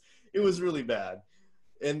 It was really bad.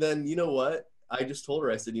 And then, you know what? I just told her,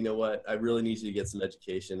 I said, you know what, I really need you to get some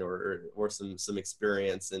education or some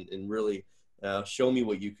experience and really show me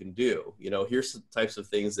what you can do. You know, here's the types of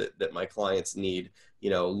things that my clients need, you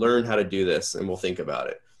know, learn how to do this and we'll think about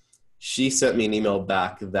it. She sent me an email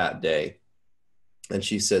back that day and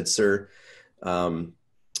she said, sir, I'm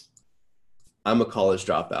a college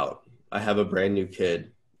dropout. I have a brand new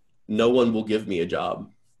kid. No one will give me a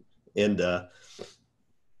job. And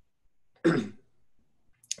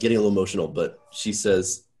getting a little emotional, but she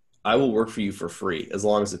says, I will work for you for free as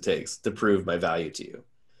long as it takes to prove my value to you.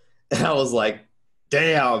 And I was like,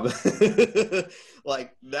 damn,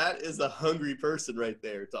 like that is a hungry person right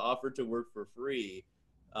there to offer to work for free,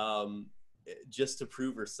 just to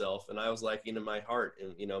prove herself. And I was like, in my heart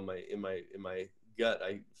and, you know, in my gut,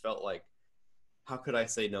 I felt like, how could I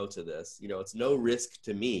say no to this? You know, it's no risk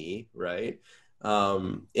to me, right?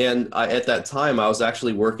 At that time, I was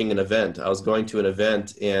actually working an event. I was going to an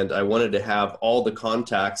event and I wanted to have all the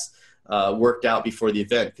contacts worked out before the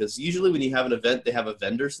event. Because usually when you have an event, they have a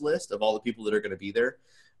vendors list of all the people that are going to be there.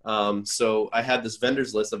 So I had this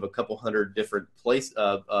vendors list of a couple hundred different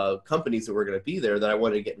companies that were going to be there that I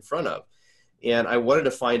wanted to get in front of. And I wanted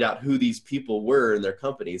to find out who these people were in their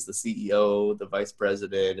companies, the CEO, the vice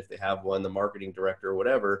president, if they have one, the marketing director or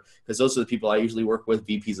whatever, because those are the people I usually work with,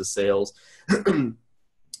 VPs of sales.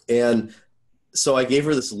 And so I gave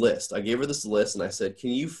her this list. And I said,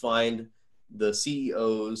 can you find the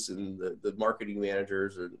CEOs and the marketing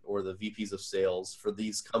managers or the VPs of sales for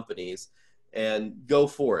these companies and go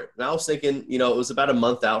for it. And I was thinking, you know, it was about a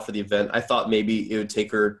month out for the event. I thought maybe it would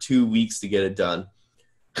take her 2 weeks to get it done.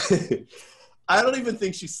 I don't even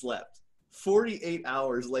think she slept. 48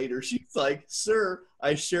 hours later, she's like, sir,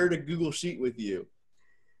 I shared a Google Sheet with you.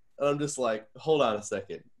 And I'm just like, hold on a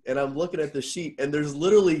second. And I'm looking at the sheet and there's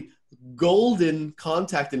literally golden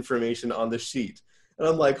contact information on the sheet. And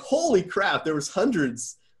I'm like, holy crap, there was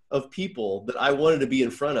hundreds of people that I wanted to be in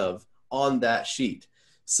front of on that sheet.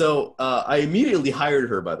 So I immediately hired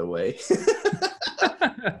her, by the way.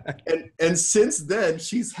 And since then,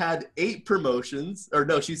 she's had 8 promotions, or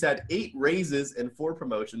no, she's had 8 raises and 4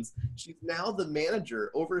 promotions. She's now the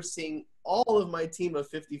manager overseeing all of my team of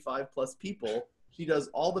 55 plus people. She does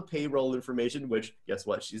all the payroll information, which guess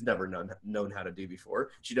what? She's never known how to do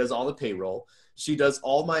before. She does all the payroll. She does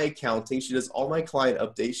all my accounting. She does all my client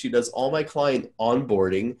updates. She does all my client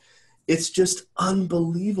onboarding. It's just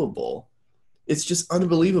unbelievable. It's just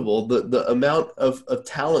unbelievable the amount of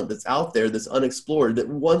talent that's out there that's unexplored, that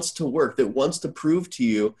wants to work, that wants to prove to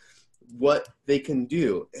you what they can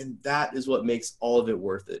do. And that is what makes all of it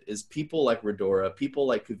worth it, is people like Redora, people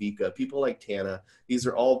like Kavika, people like Tana. These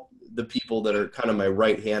are all the people that are kind of my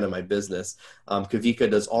right hand in my business. Kavika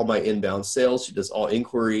does all my inbound sales. She does all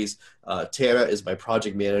inquiries. Tana is my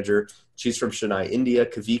project manager. She's from Chennai, India.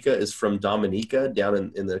 Kavika is from Dominica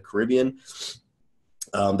down in the Caribbean.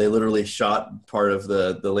 They literally shot part of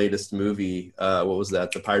the latest movie. What was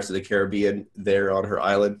that? The Pirates of the Caribbean there on her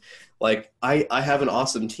island. Like I have an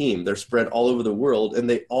awesome team. They're spread all over the world and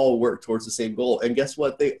they all work towards the same goal. And guess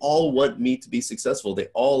what? They all want me to be successful. They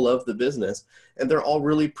all love the business and they're all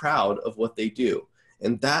really proud of what they do.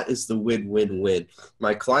 And that is the win-win-win.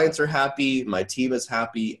 My clients are happy. My team is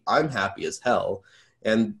happy. I'm happy as hell.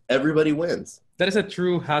 And everybody wins. That is a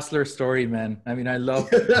true hustler story, man. I mean, I love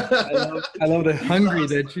the hungry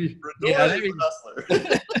that she. Yeah, I mean,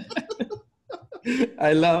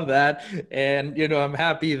 I love that, and you know, I'm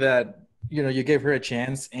happy that you know you gave her a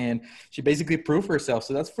chance, and she basically proved herself.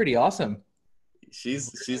 So that's pretty awesome.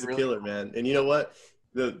 She's a killer, man. And you know what?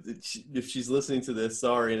 If she's listening to this,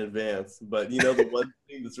 sorry in advance. But you know, the one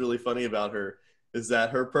thing that's really funny about her is that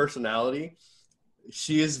her personality.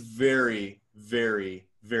 She is very, very,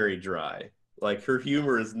 very dry. Like her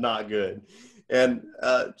humor is not good. And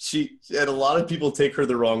a lot of people take her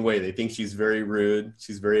the wrong way. They think she's very rude.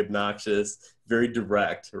 She's very obnoxious, very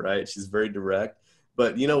direct, right? She's very direct.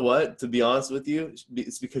 But you know what? To be honest with you,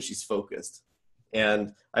 it's because she's focused.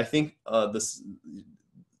 And I think this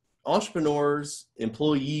entrepreneurs,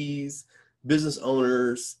 employees, business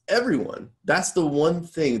owners, everyone, that's the one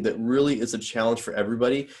thing that really is a challenge for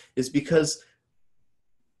everybody, is because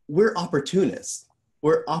we're opportunists.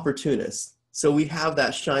 We're opportunists. So we have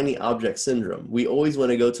that shiny object syndrome. We always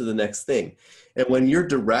want to go to the next thing. And when you're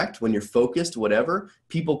direct, when you're focused, whatever,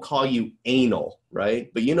 people call you anal,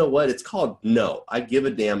 right? But you know what? It's called no. I give a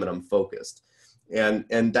damn and I'm focused.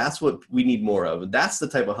 And that's what we need more of. And that's the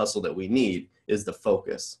type of hustle that we need, is the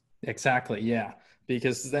focus. Exactly. Yeah.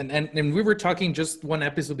 Because then, and we were talking just one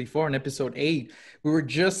episode before, in episode 8, we were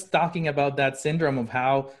just talking about that syndrome of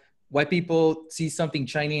how why people see something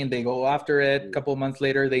shiny and they go after it. A couple of months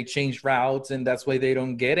later, they change routes, and that's why they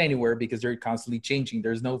don't get anywhere, because they're constantly changing.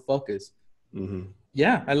 There's no focus. Mm-hmm.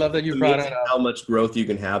 Yeah, I love that you It's brought it amazing how up. much growth you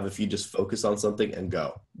can have if you just focus on something and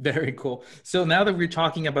go. Very cool. So now that we're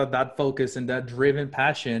talking about that focus and that driven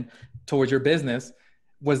passion towards your business,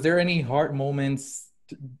 was there any hard moments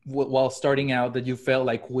while starting out that you felt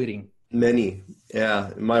like quitting? Many.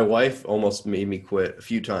 Yeah. My wife almost made me quit a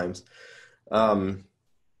few times. Um,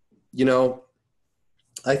 you know,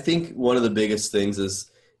 I think one of the biggest things is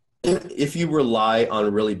if you rely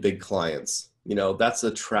on really big clients, that's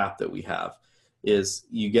a trap that we have, is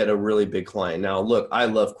you get a really big client. Now, look, I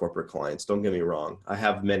love corporate clients. Don't get me wrong. I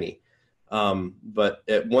have many. But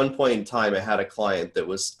at one point in time, I had a client that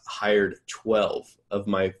was hired 12 of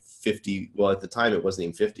my 50. Well, at the time, it wasn't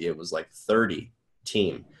even 50. It was like 30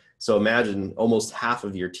 team. So imagine almost half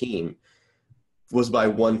of your team was by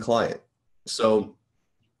one client. So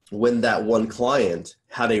when that one client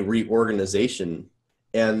had a reorganization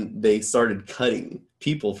and they started cutting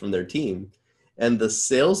people from their team, and the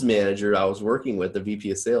sales manager I was working with, the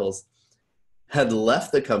VP of sales, had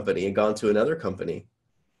left the company and gone to another company,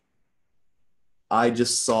 I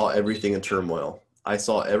just saw everything in turmoil. I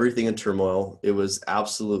saw everything in turmoil. It was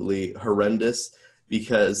absolutely horrendous,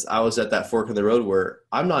 because I was at that fork in the road where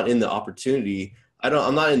I'm not in the opportunity.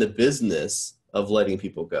 I'm not in the business of letting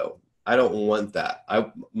people go. I don't want that.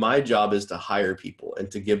 My job is to hire people and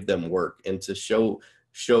to give them work and to show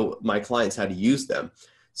my clients how to use them.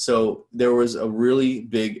 So there was a really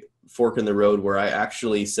big fork in the road where I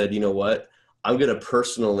actually said, you know what? I'm going to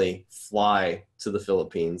personally fly to the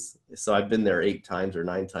Philippines. So I've been there 8 times or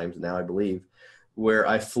 9 times now, I believe, where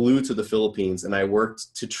I flew to the Philippines and I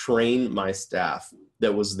worked to train my staff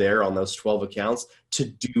that was there on those 12 accounts to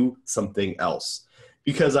do something else.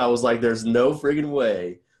 Because I was like, there's no friggin'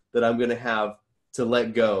 way that I'm going to have to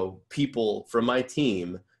let go people from my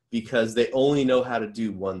team because they only know how to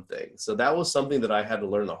do one thing. So that was something that I had to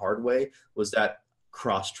learn the hard way, was that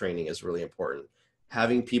cross training is really important.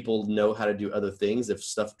 Having people know how to do other things if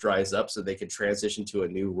stuff dries up so they can transition to a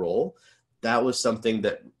new role. That was something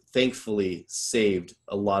that thankfully saved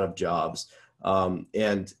a lot of jobs.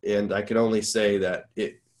 And I can only say that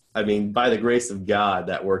by the grace of God,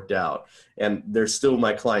 that worked out. And they're still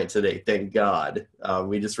my client today, thank God.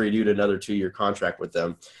 We just renewed another 2-year contract with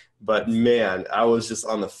them. But man, I was just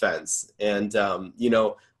on the fence. And,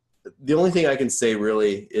 the only thing I can say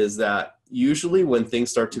really is that usually when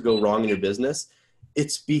things start to go wrong in your business,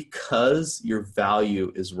 it's because your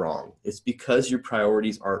value is wrong. It's because your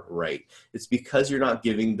priorities aren't right. It's because you're not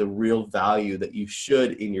giving the real value that you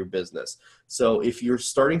should in your business. So if you're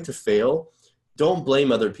starting to fail, don't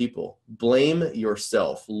blame other people. Blame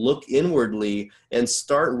yourself. Look inwardly and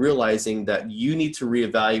start realizing that you need to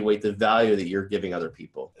reevaluate the value that you're giving other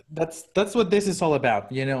people. That's what this is all about.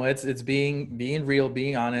 It's being real,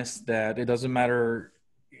 being honest, that it doesn't matter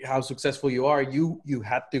how successful you are. You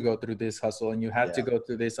had to go through this hustle, and you had to Yeah. go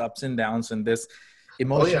through this ups and downs and this Oh yeah.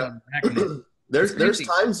 emotional magnet. It's There's crazy.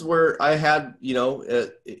 times where I had,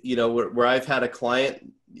 where I've had a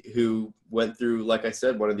client who went through, like I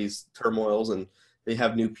said, one of these turmoils, and they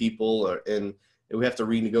have new people, and we have to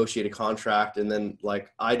renegotiate a contract, and then like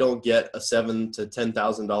I don't get a $7,000 to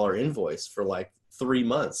 $10,000 invoice for like 3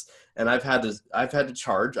 months, and I've had to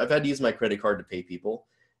use my credit card to pay people,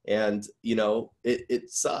 and it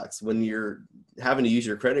sucks when you're having to use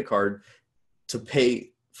your credit card to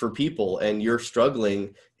pay for people and you're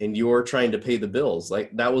struggling and you're trying to pay the bills.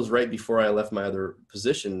 Like that was right before I left my other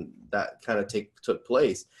position that kind of took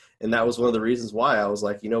place. And that was one of the reasons why I was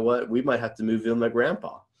like, you know what, we might have to move in my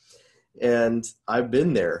grandpa. And I've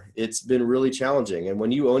been there. It's been really challenging. And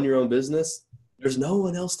when you own your own business, there's no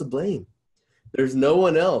one else to blame. There's no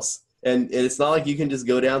one else. And it's not like you can just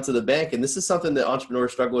go down to the bank. And this is something that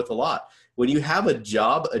entrepreneurs struggle with a lot. When you have a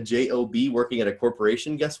job, a job working at a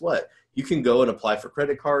corporation, guess what? You can go and apply for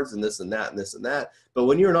credit cards and this and that and this and that. But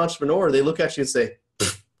when you're an entrepreneur, they look at you and say,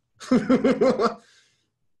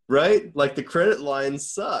 right? Like the credit line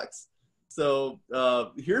sucks. So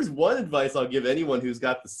here's one advice I'll give anyone who's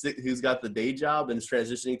got the day job and is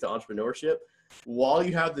transitioning to entrepreneurship. While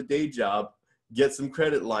you have the day job, get some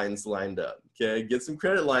credit lines lined up. Okay, get some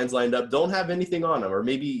credit lines lined up. Don't have anything on them, or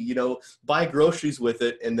maybe buy groceries with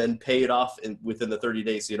it and then pay it off within the 30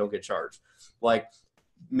 days so you don't get charged. Like,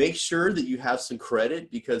 make sure that you have some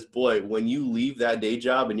credit, because boy, when you leave that day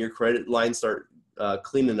job and your credit lines start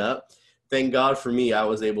cleaning up, thank God for me, I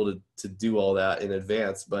was able to do all that in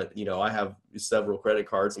advance. But I have several credit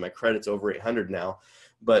cards and my credit's over 800 now.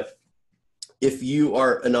 But if you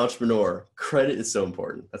are an entrepreneur, credit is so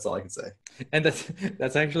important. That's all I can say. And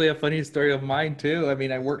that's actually a funny story of mine too. I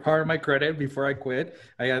mean, I worked hard on my credit before I quit.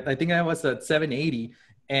 I think I was at 780.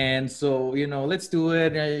 And so, let's do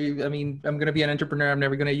it. I mean, I'm gonna be an entrepreneur. I'm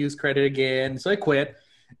never gonna use credit again. So I quit.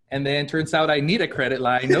 And then turns out I need a credit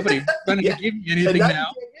line. Nobody's gonna Yeah. give me And anything now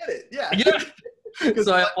now. you can't get it. Yeah. Yeah.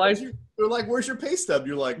 So I applied. They're like, where's your pay stub?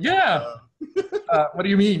 You're like, Yeah. What do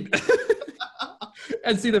you mean?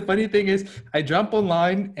 And see, the funny thing is, I jumped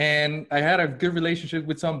online and I had a good relationship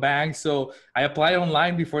with some banks. So I applied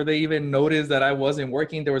online before they even noticed that I wasn't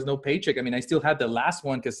working. There was no paycheck. I mean, I still had the last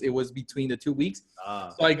one because it was between the 2 weeks.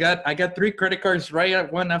 So I got 3 credit cards right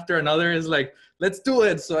at one after another. It's like, let's do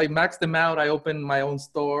it. So I maxed them out. I opened my own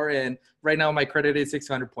store, and right now my credit is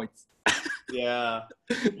 600 points. Yeah.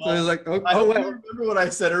 Well, so it's like, I remember what I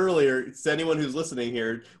said earlier to anyone who's listening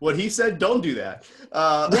here. What he said, don't do that.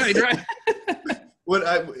 Right. When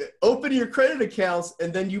I open your credit accounts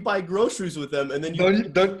and then you buy groceries with them, and then you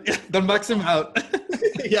don't max them out.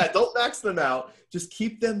 Yeah, don't max them out. Just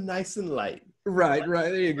keep them nice and light. Right.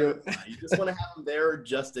 There you go. You just want to have them there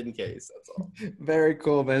just in case. That's all. Very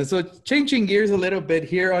cool, man. So changing gears a little bit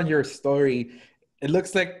here on your story, it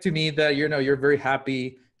looks like to me that you're very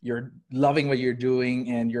happy. You're loving what you're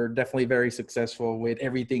doing, and you're definitely very successful with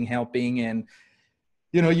everything helping. And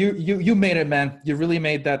you made it, man. You really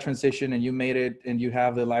made that transition, and you made it, and you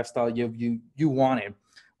have the lifestyle you wanted.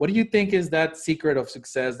 What do you think is that secret of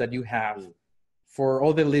success that you have for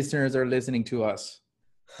all the listeners that are listening to us?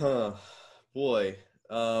 Boy,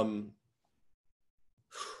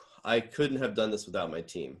 I couldn't have done this without my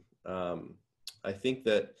team. I think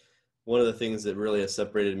that one of the things that really has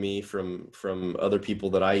separated me from other people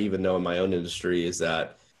that I even know in my own industry is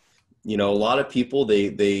that, a lot of people,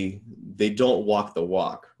 they don't walk the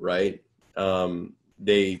walk, right?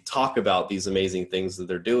 They talk about these amazing things that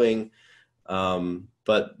they're doing,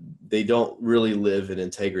 but they don't really live in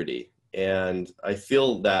integrity. And I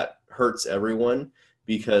feel that hurts everyone,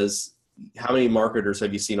 because how many marketers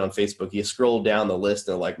have you seen on Facebook? You scroll down the list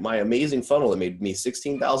and like, my amazing funnel that made me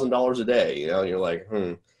 $16,000 a day, and you're like,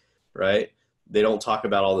 right? They don't talk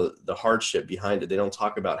about all the hardship behind it. They don't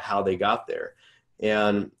talk about how they got there.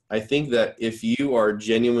 And I think that if you are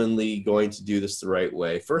genuinely going to do this the right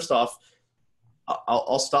way, first off,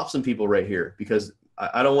 I'll stop some people right here, because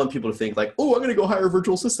I don't want people to think like, oh, I'm going to go hire a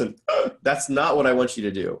virtual assistant. That's not what I want you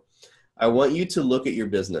to do. I want you to look at your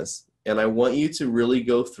business, and I want you to really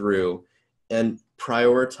go through and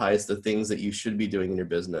prioritize the things that you should be doing in your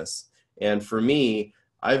business. And for me,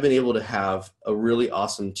 I've been able to have a really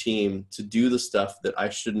awesome team to do the stuff that I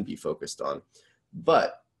shouldn't be focused on.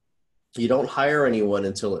 But you don't hire anyone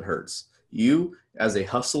until it hurts. You, as a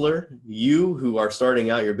hustler, you who are starting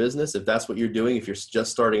out your business, if that's what you're doing, if you're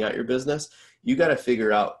just starting out your business, you got to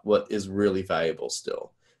figure out what is really valuable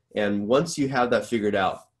still. And once you have that figured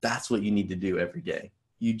out, that's what you need to do every day.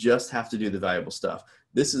 You just have to do the valuable stuff.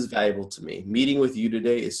 This is valuable to me. Meeting with you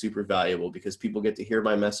today is super valuable, because people get to hear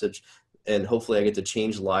my message, and hopefully I get to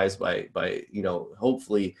change lives by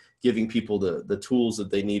hopefully giving people the tools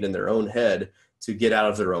that they need in their own head to get out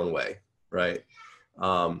of their own way, right?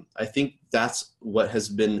 I think that's what has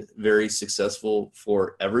been very successful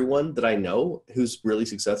for everyone that I know who's really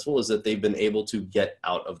successful, is that they've been able to get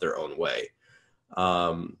out of their own way.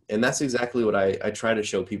 And that's exactly what I try to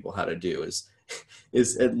show people how to do is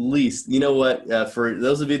at least, for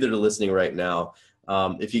those of you that are listening right now,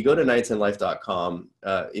 if you go to 910life.com,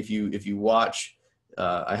 if you watch,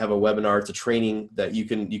 I have a webinar. It's a training that you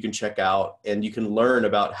can check out, and you can learn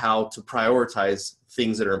about how to prioritize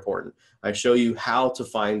things that are important. I show you how to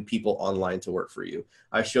find people online to work for you.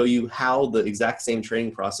 I show you how the exact same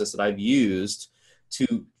training process that I've used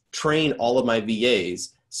to train all of my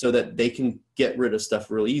VAs so that they can get rid of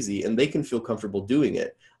stuff real easy and they can feel comfortable doing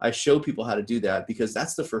it. I show people how to do that, because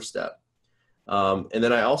that's the first step. And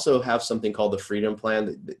then I also have something called the Freedom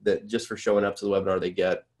Plan that just for showing up to the webinar they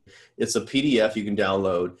get. It's a PDF you can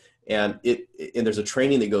download, and there's a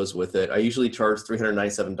training that goes with it. I usually charge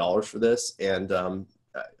 $397 for this, and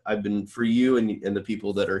I've been, for you and the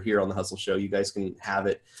people that are here on the Hustle Show, you guys can have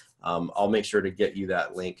it. I'll make sure to get you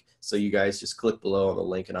that link. So you guys just click below on the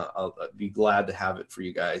link, and I'll be glad to have it for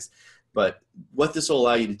you guys. But what this will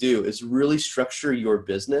allow you to do is really structure your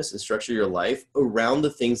business and structure your life around the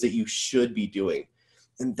things that you should be doing.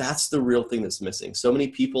 And that's the real thing that's missing. So many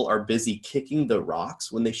people are busy kicking the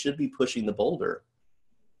rocks when they should be pushing the boulder.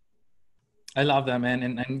 I love that, man.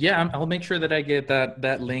 And yeah, I'll make sure that I get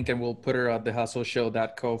that link, and we'll put her at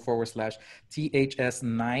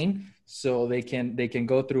thehustleshow.co/THS9, so they can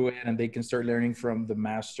go through it and they can start learning from the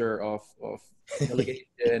master of delegation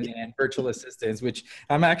and virtual assistants, which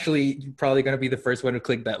I'm actually probably going to be the first one to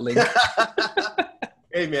click that link.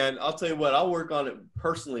 Hey man, I'll tell you what, I'll work on it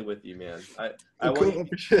personally with you, man. I Cool.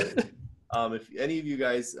 want you, if any of you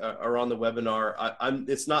guys are on the webinar,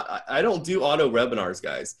 I don't do auto webinars,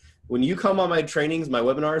 guys. When you come on my trainings, my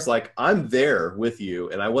webinars, like I'm there with you,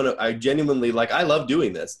 and I genuinely, like, I love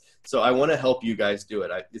doing this. So I want to help you guys do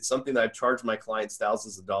it. It's something that I've charged my clients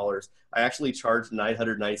thousands of dollars. I actually charged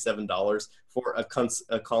 $997 for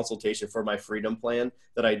a consultation for my freedom plan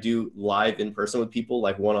that I do live in person with people,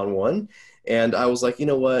 like one-on-one. And I was like, you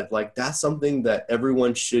know what, like that's something that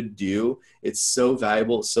everyone should do. It's so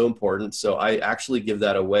valuable, it's so important. So I actually give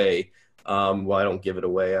that away. Well, I don't give it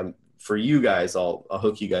away. For you guys, I'll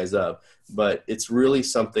hook you guys up. But it's really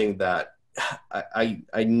something that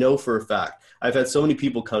I know for a fact. I've had so many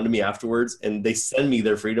people come to me afterwards and they send me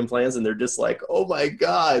their freedom plans and they're just like, oh my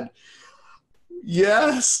God,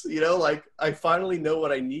 yes. Like I finally know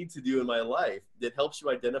what I need to do in my life. It helps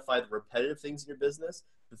you identify the repetitive things in your business,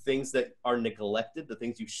 the things that are neglected, the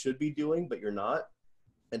things you should be doing, but you're not,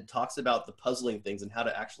 and talks about the puzzling things and how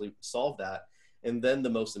to actually solve that. And then the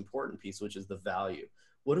most important piece, which is the value.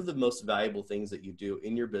 What are the most valuable things that you do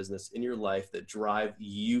in your business, in your life, that drive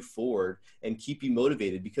you forward and keep you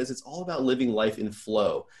motivated? Because it's all about living life in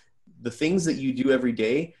flow. The things that you do every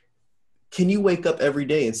day, can you wake up every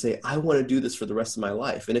day and say, I want to do this for the rest of my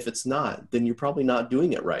life? And if it's not, then you're probably not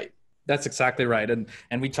doing it right. That's exactly right. And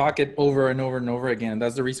we talk it over and over and over again.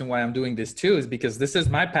 That's the reason why I'm doing this too, is because this is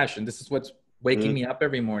my passion. This is what's waking me up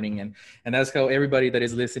every morning. And that's how everybody that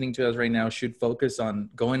is listening to us right now should focus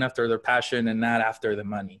on going after their passion and not after the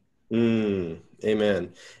money.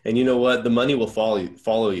 Amen. And you know what? The money will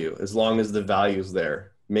follow you as long as the value is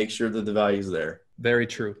there. Make sure that the value is there. Very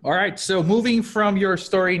true. All right. So moving from your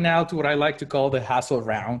story now to what I like to call the hassle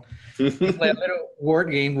round. Play a little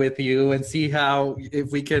word game with you and see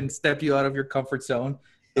if we can step you out of your comfort zone.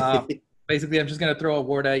 Basically, I'm just going to throw a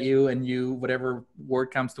word at you, and whatever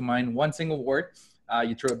word comes to mind, one single word,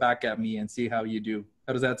 you throw it back at me and see how you do.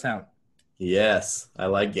 How does that sound? Yes, I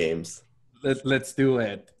like games. Let's do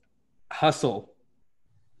it. Hustle.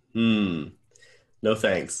 No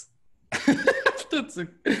thanks. That's a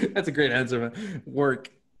great answer, man.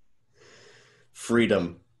 Work.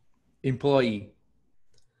 Freedom. Employee.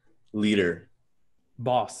 Leader.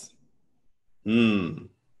 Boss. Don't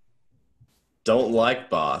like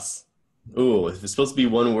boss. Ooh, if it's supposed to be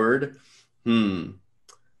one word, ooh,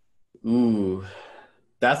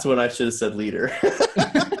 that's when I should have said leader.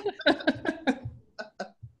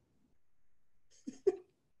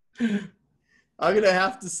 I'm going to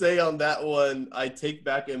have to say on that one, I take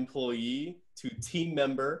back employee to team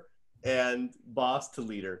member and boss to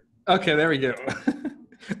leader. Okay, there we go.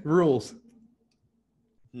 Rules.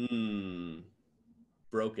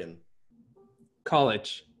 Broken.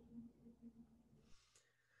 College.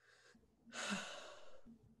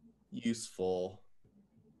 Useful.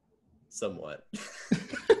 Somewhat.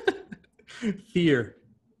 Fear.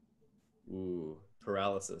 Ooh,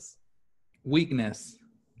 paralysis. Weakness.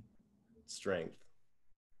 Strength.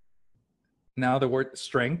 Now the word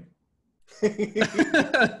strength.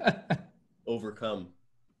 Overcome.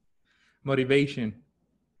 Motivation.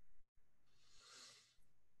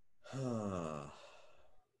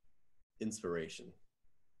 Inspiration.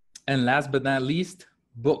 And last but not least,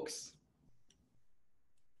 books.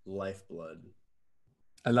 Lifeblood.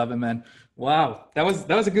 I love it, man. Wow, that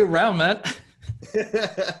was a good round, man.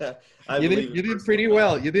 You did pretty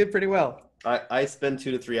well. You did pretty well. I spend 2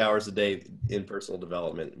 to 3 hours a day in personal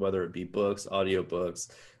development, whether it be books, audiobooks,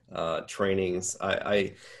 trainings.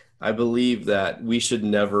 I believe that we should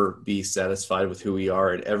never be satisfied with who we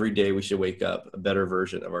are, and every day we should wake up a better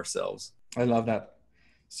version of ourselves. I love that.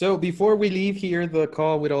 So before we leave here, the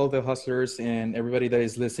call with all the hustlers and everybody that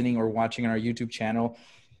is listening or watching on our YouTube channel,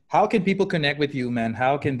 how can people connect with you, man?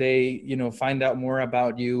 How can they, find out more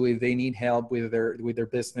about you if they need help with their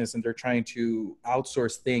business and they're trying to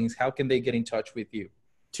outsource things? How can they get in touch with you?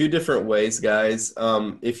 2 different ways, guys.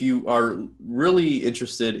 If you are really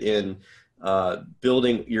interested in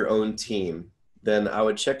building your own team, then I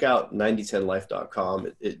would check out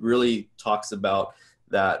 9010life.com. It really talks about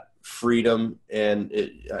that freedom, and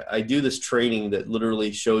I do this training that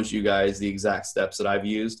literally shows you guys the exact steps that I've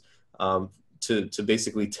used to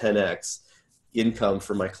basically 10x income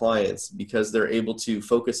for my clients, because they're able to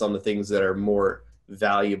focus on the things that are more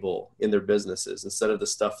valuable in their businesses instead of the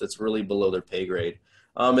stuff that's really below their pay grade.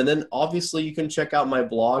 And then obviously you can check out my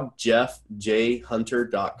blog,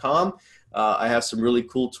 jeffjhunter.com. I have some really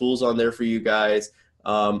cool tools on there for you guys.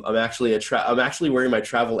 I'm actually wearing my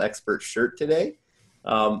travel expert shirt today.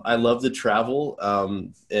 I love to travel,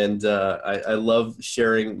 and I love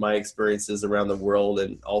sharing my experiences around the world,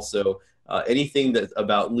 and also anything that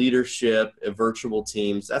about leadership, virtual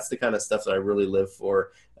teams. That's the kind of stuff that I really live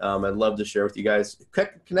for. I'd love to share with you guys.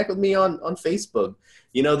 Connect with me on Facebook.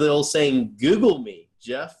 You know the old saying, Google me,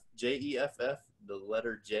 Jeff, Jeff, the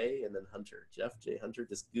letter J, and then Hunter. Jeff J. Hunter,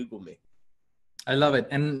 just Google me. I love it.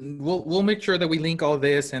 And we'll make sure that we link all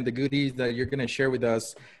this and the goodies that you're going to share with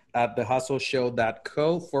us at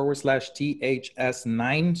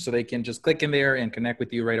thehustleshow.co/THS9, so they can just click in there and connect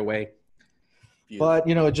with you right away. Beautiful. But,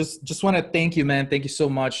 you know, just want to thank you, man. Thank you so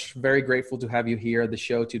much. Very grateful to have you here at the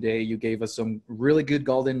show today. You gave us some really good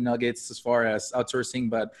golden nuggets as far as outsourcing,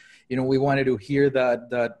 but, you know, we wanted to hear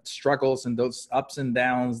that struggles and those ups and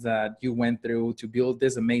downs that you went through to build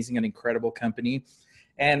this amazing and incredible company.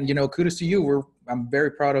 And, you know, kudos to you. I'm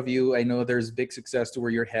very proud of you. I know there's big success to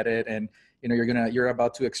where you're headed, and, you know, you're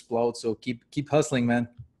about to explode. So keep hustling, man.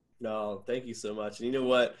 No, thank you so much. And you know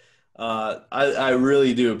what? I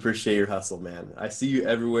really do appreciate your hustle, man. I see you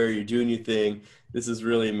everywhere. You're doing your thing. This is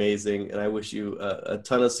really amazing. And I wish you a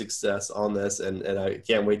ton of success on this. And I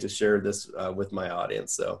can't wait to share this with my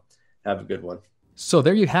audience. So have a good one. So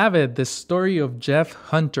there you have it, the story of Jeff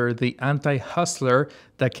Hunter, the anti-hustler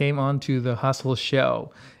that came onto the Hustle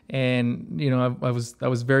Show. And, you know, I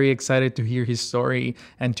was very excited to hear his story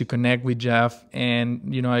and to connect with Jeff.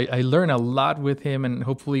 And, you know, I learned a lot with him, and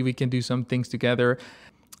hopefully we can do some things together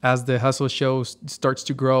as the Hustle Show starts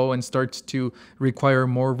to grow and starts to require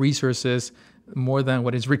more resources, more than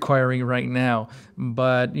what it's requiring right now.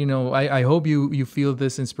 But, you know, I hope you feel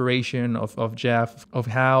this inspiration of Jeff, of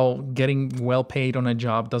how getting well paid on a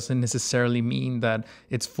job doesn't necessarily mean that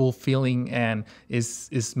it's fulfilling and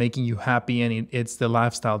is making you happy, and it's the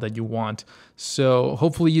lifestyle that you want. So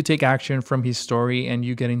hopefully you take action from his story and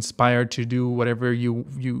you get inspired to do whatever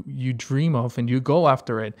you dream of, and you go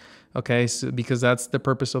after it. Okay, so because that's the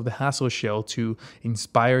purpose of the Hustle Show, to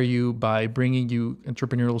inspire you by bringing you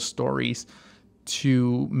entrepreneurial stories,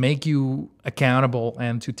 to make you accountable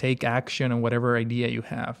and to take action on whatever idea you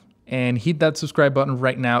have. And hit that subscribe button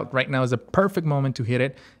right now. Right now is a perfect moment to hit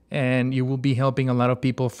it, and you will be helping a lot of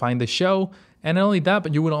people find the show. And not only that,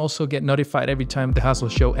 but you will also get notified every time the Hustle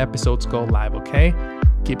Show episodes go live, okay?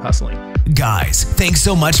 Keep hustling. Guys, thanks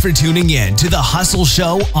so much for tuning in to the Hustle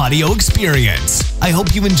Show audio experience. I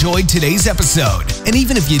hope you enjoyed today's episode. And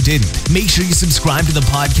even if you didn't, make sure you subscribe to the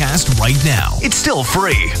podcast right now. It's still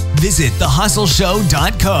free. Visit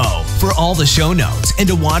thehustleshow.co for all the show notes and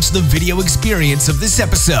to watch the video experience of this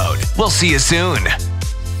episode. We'll see you soon.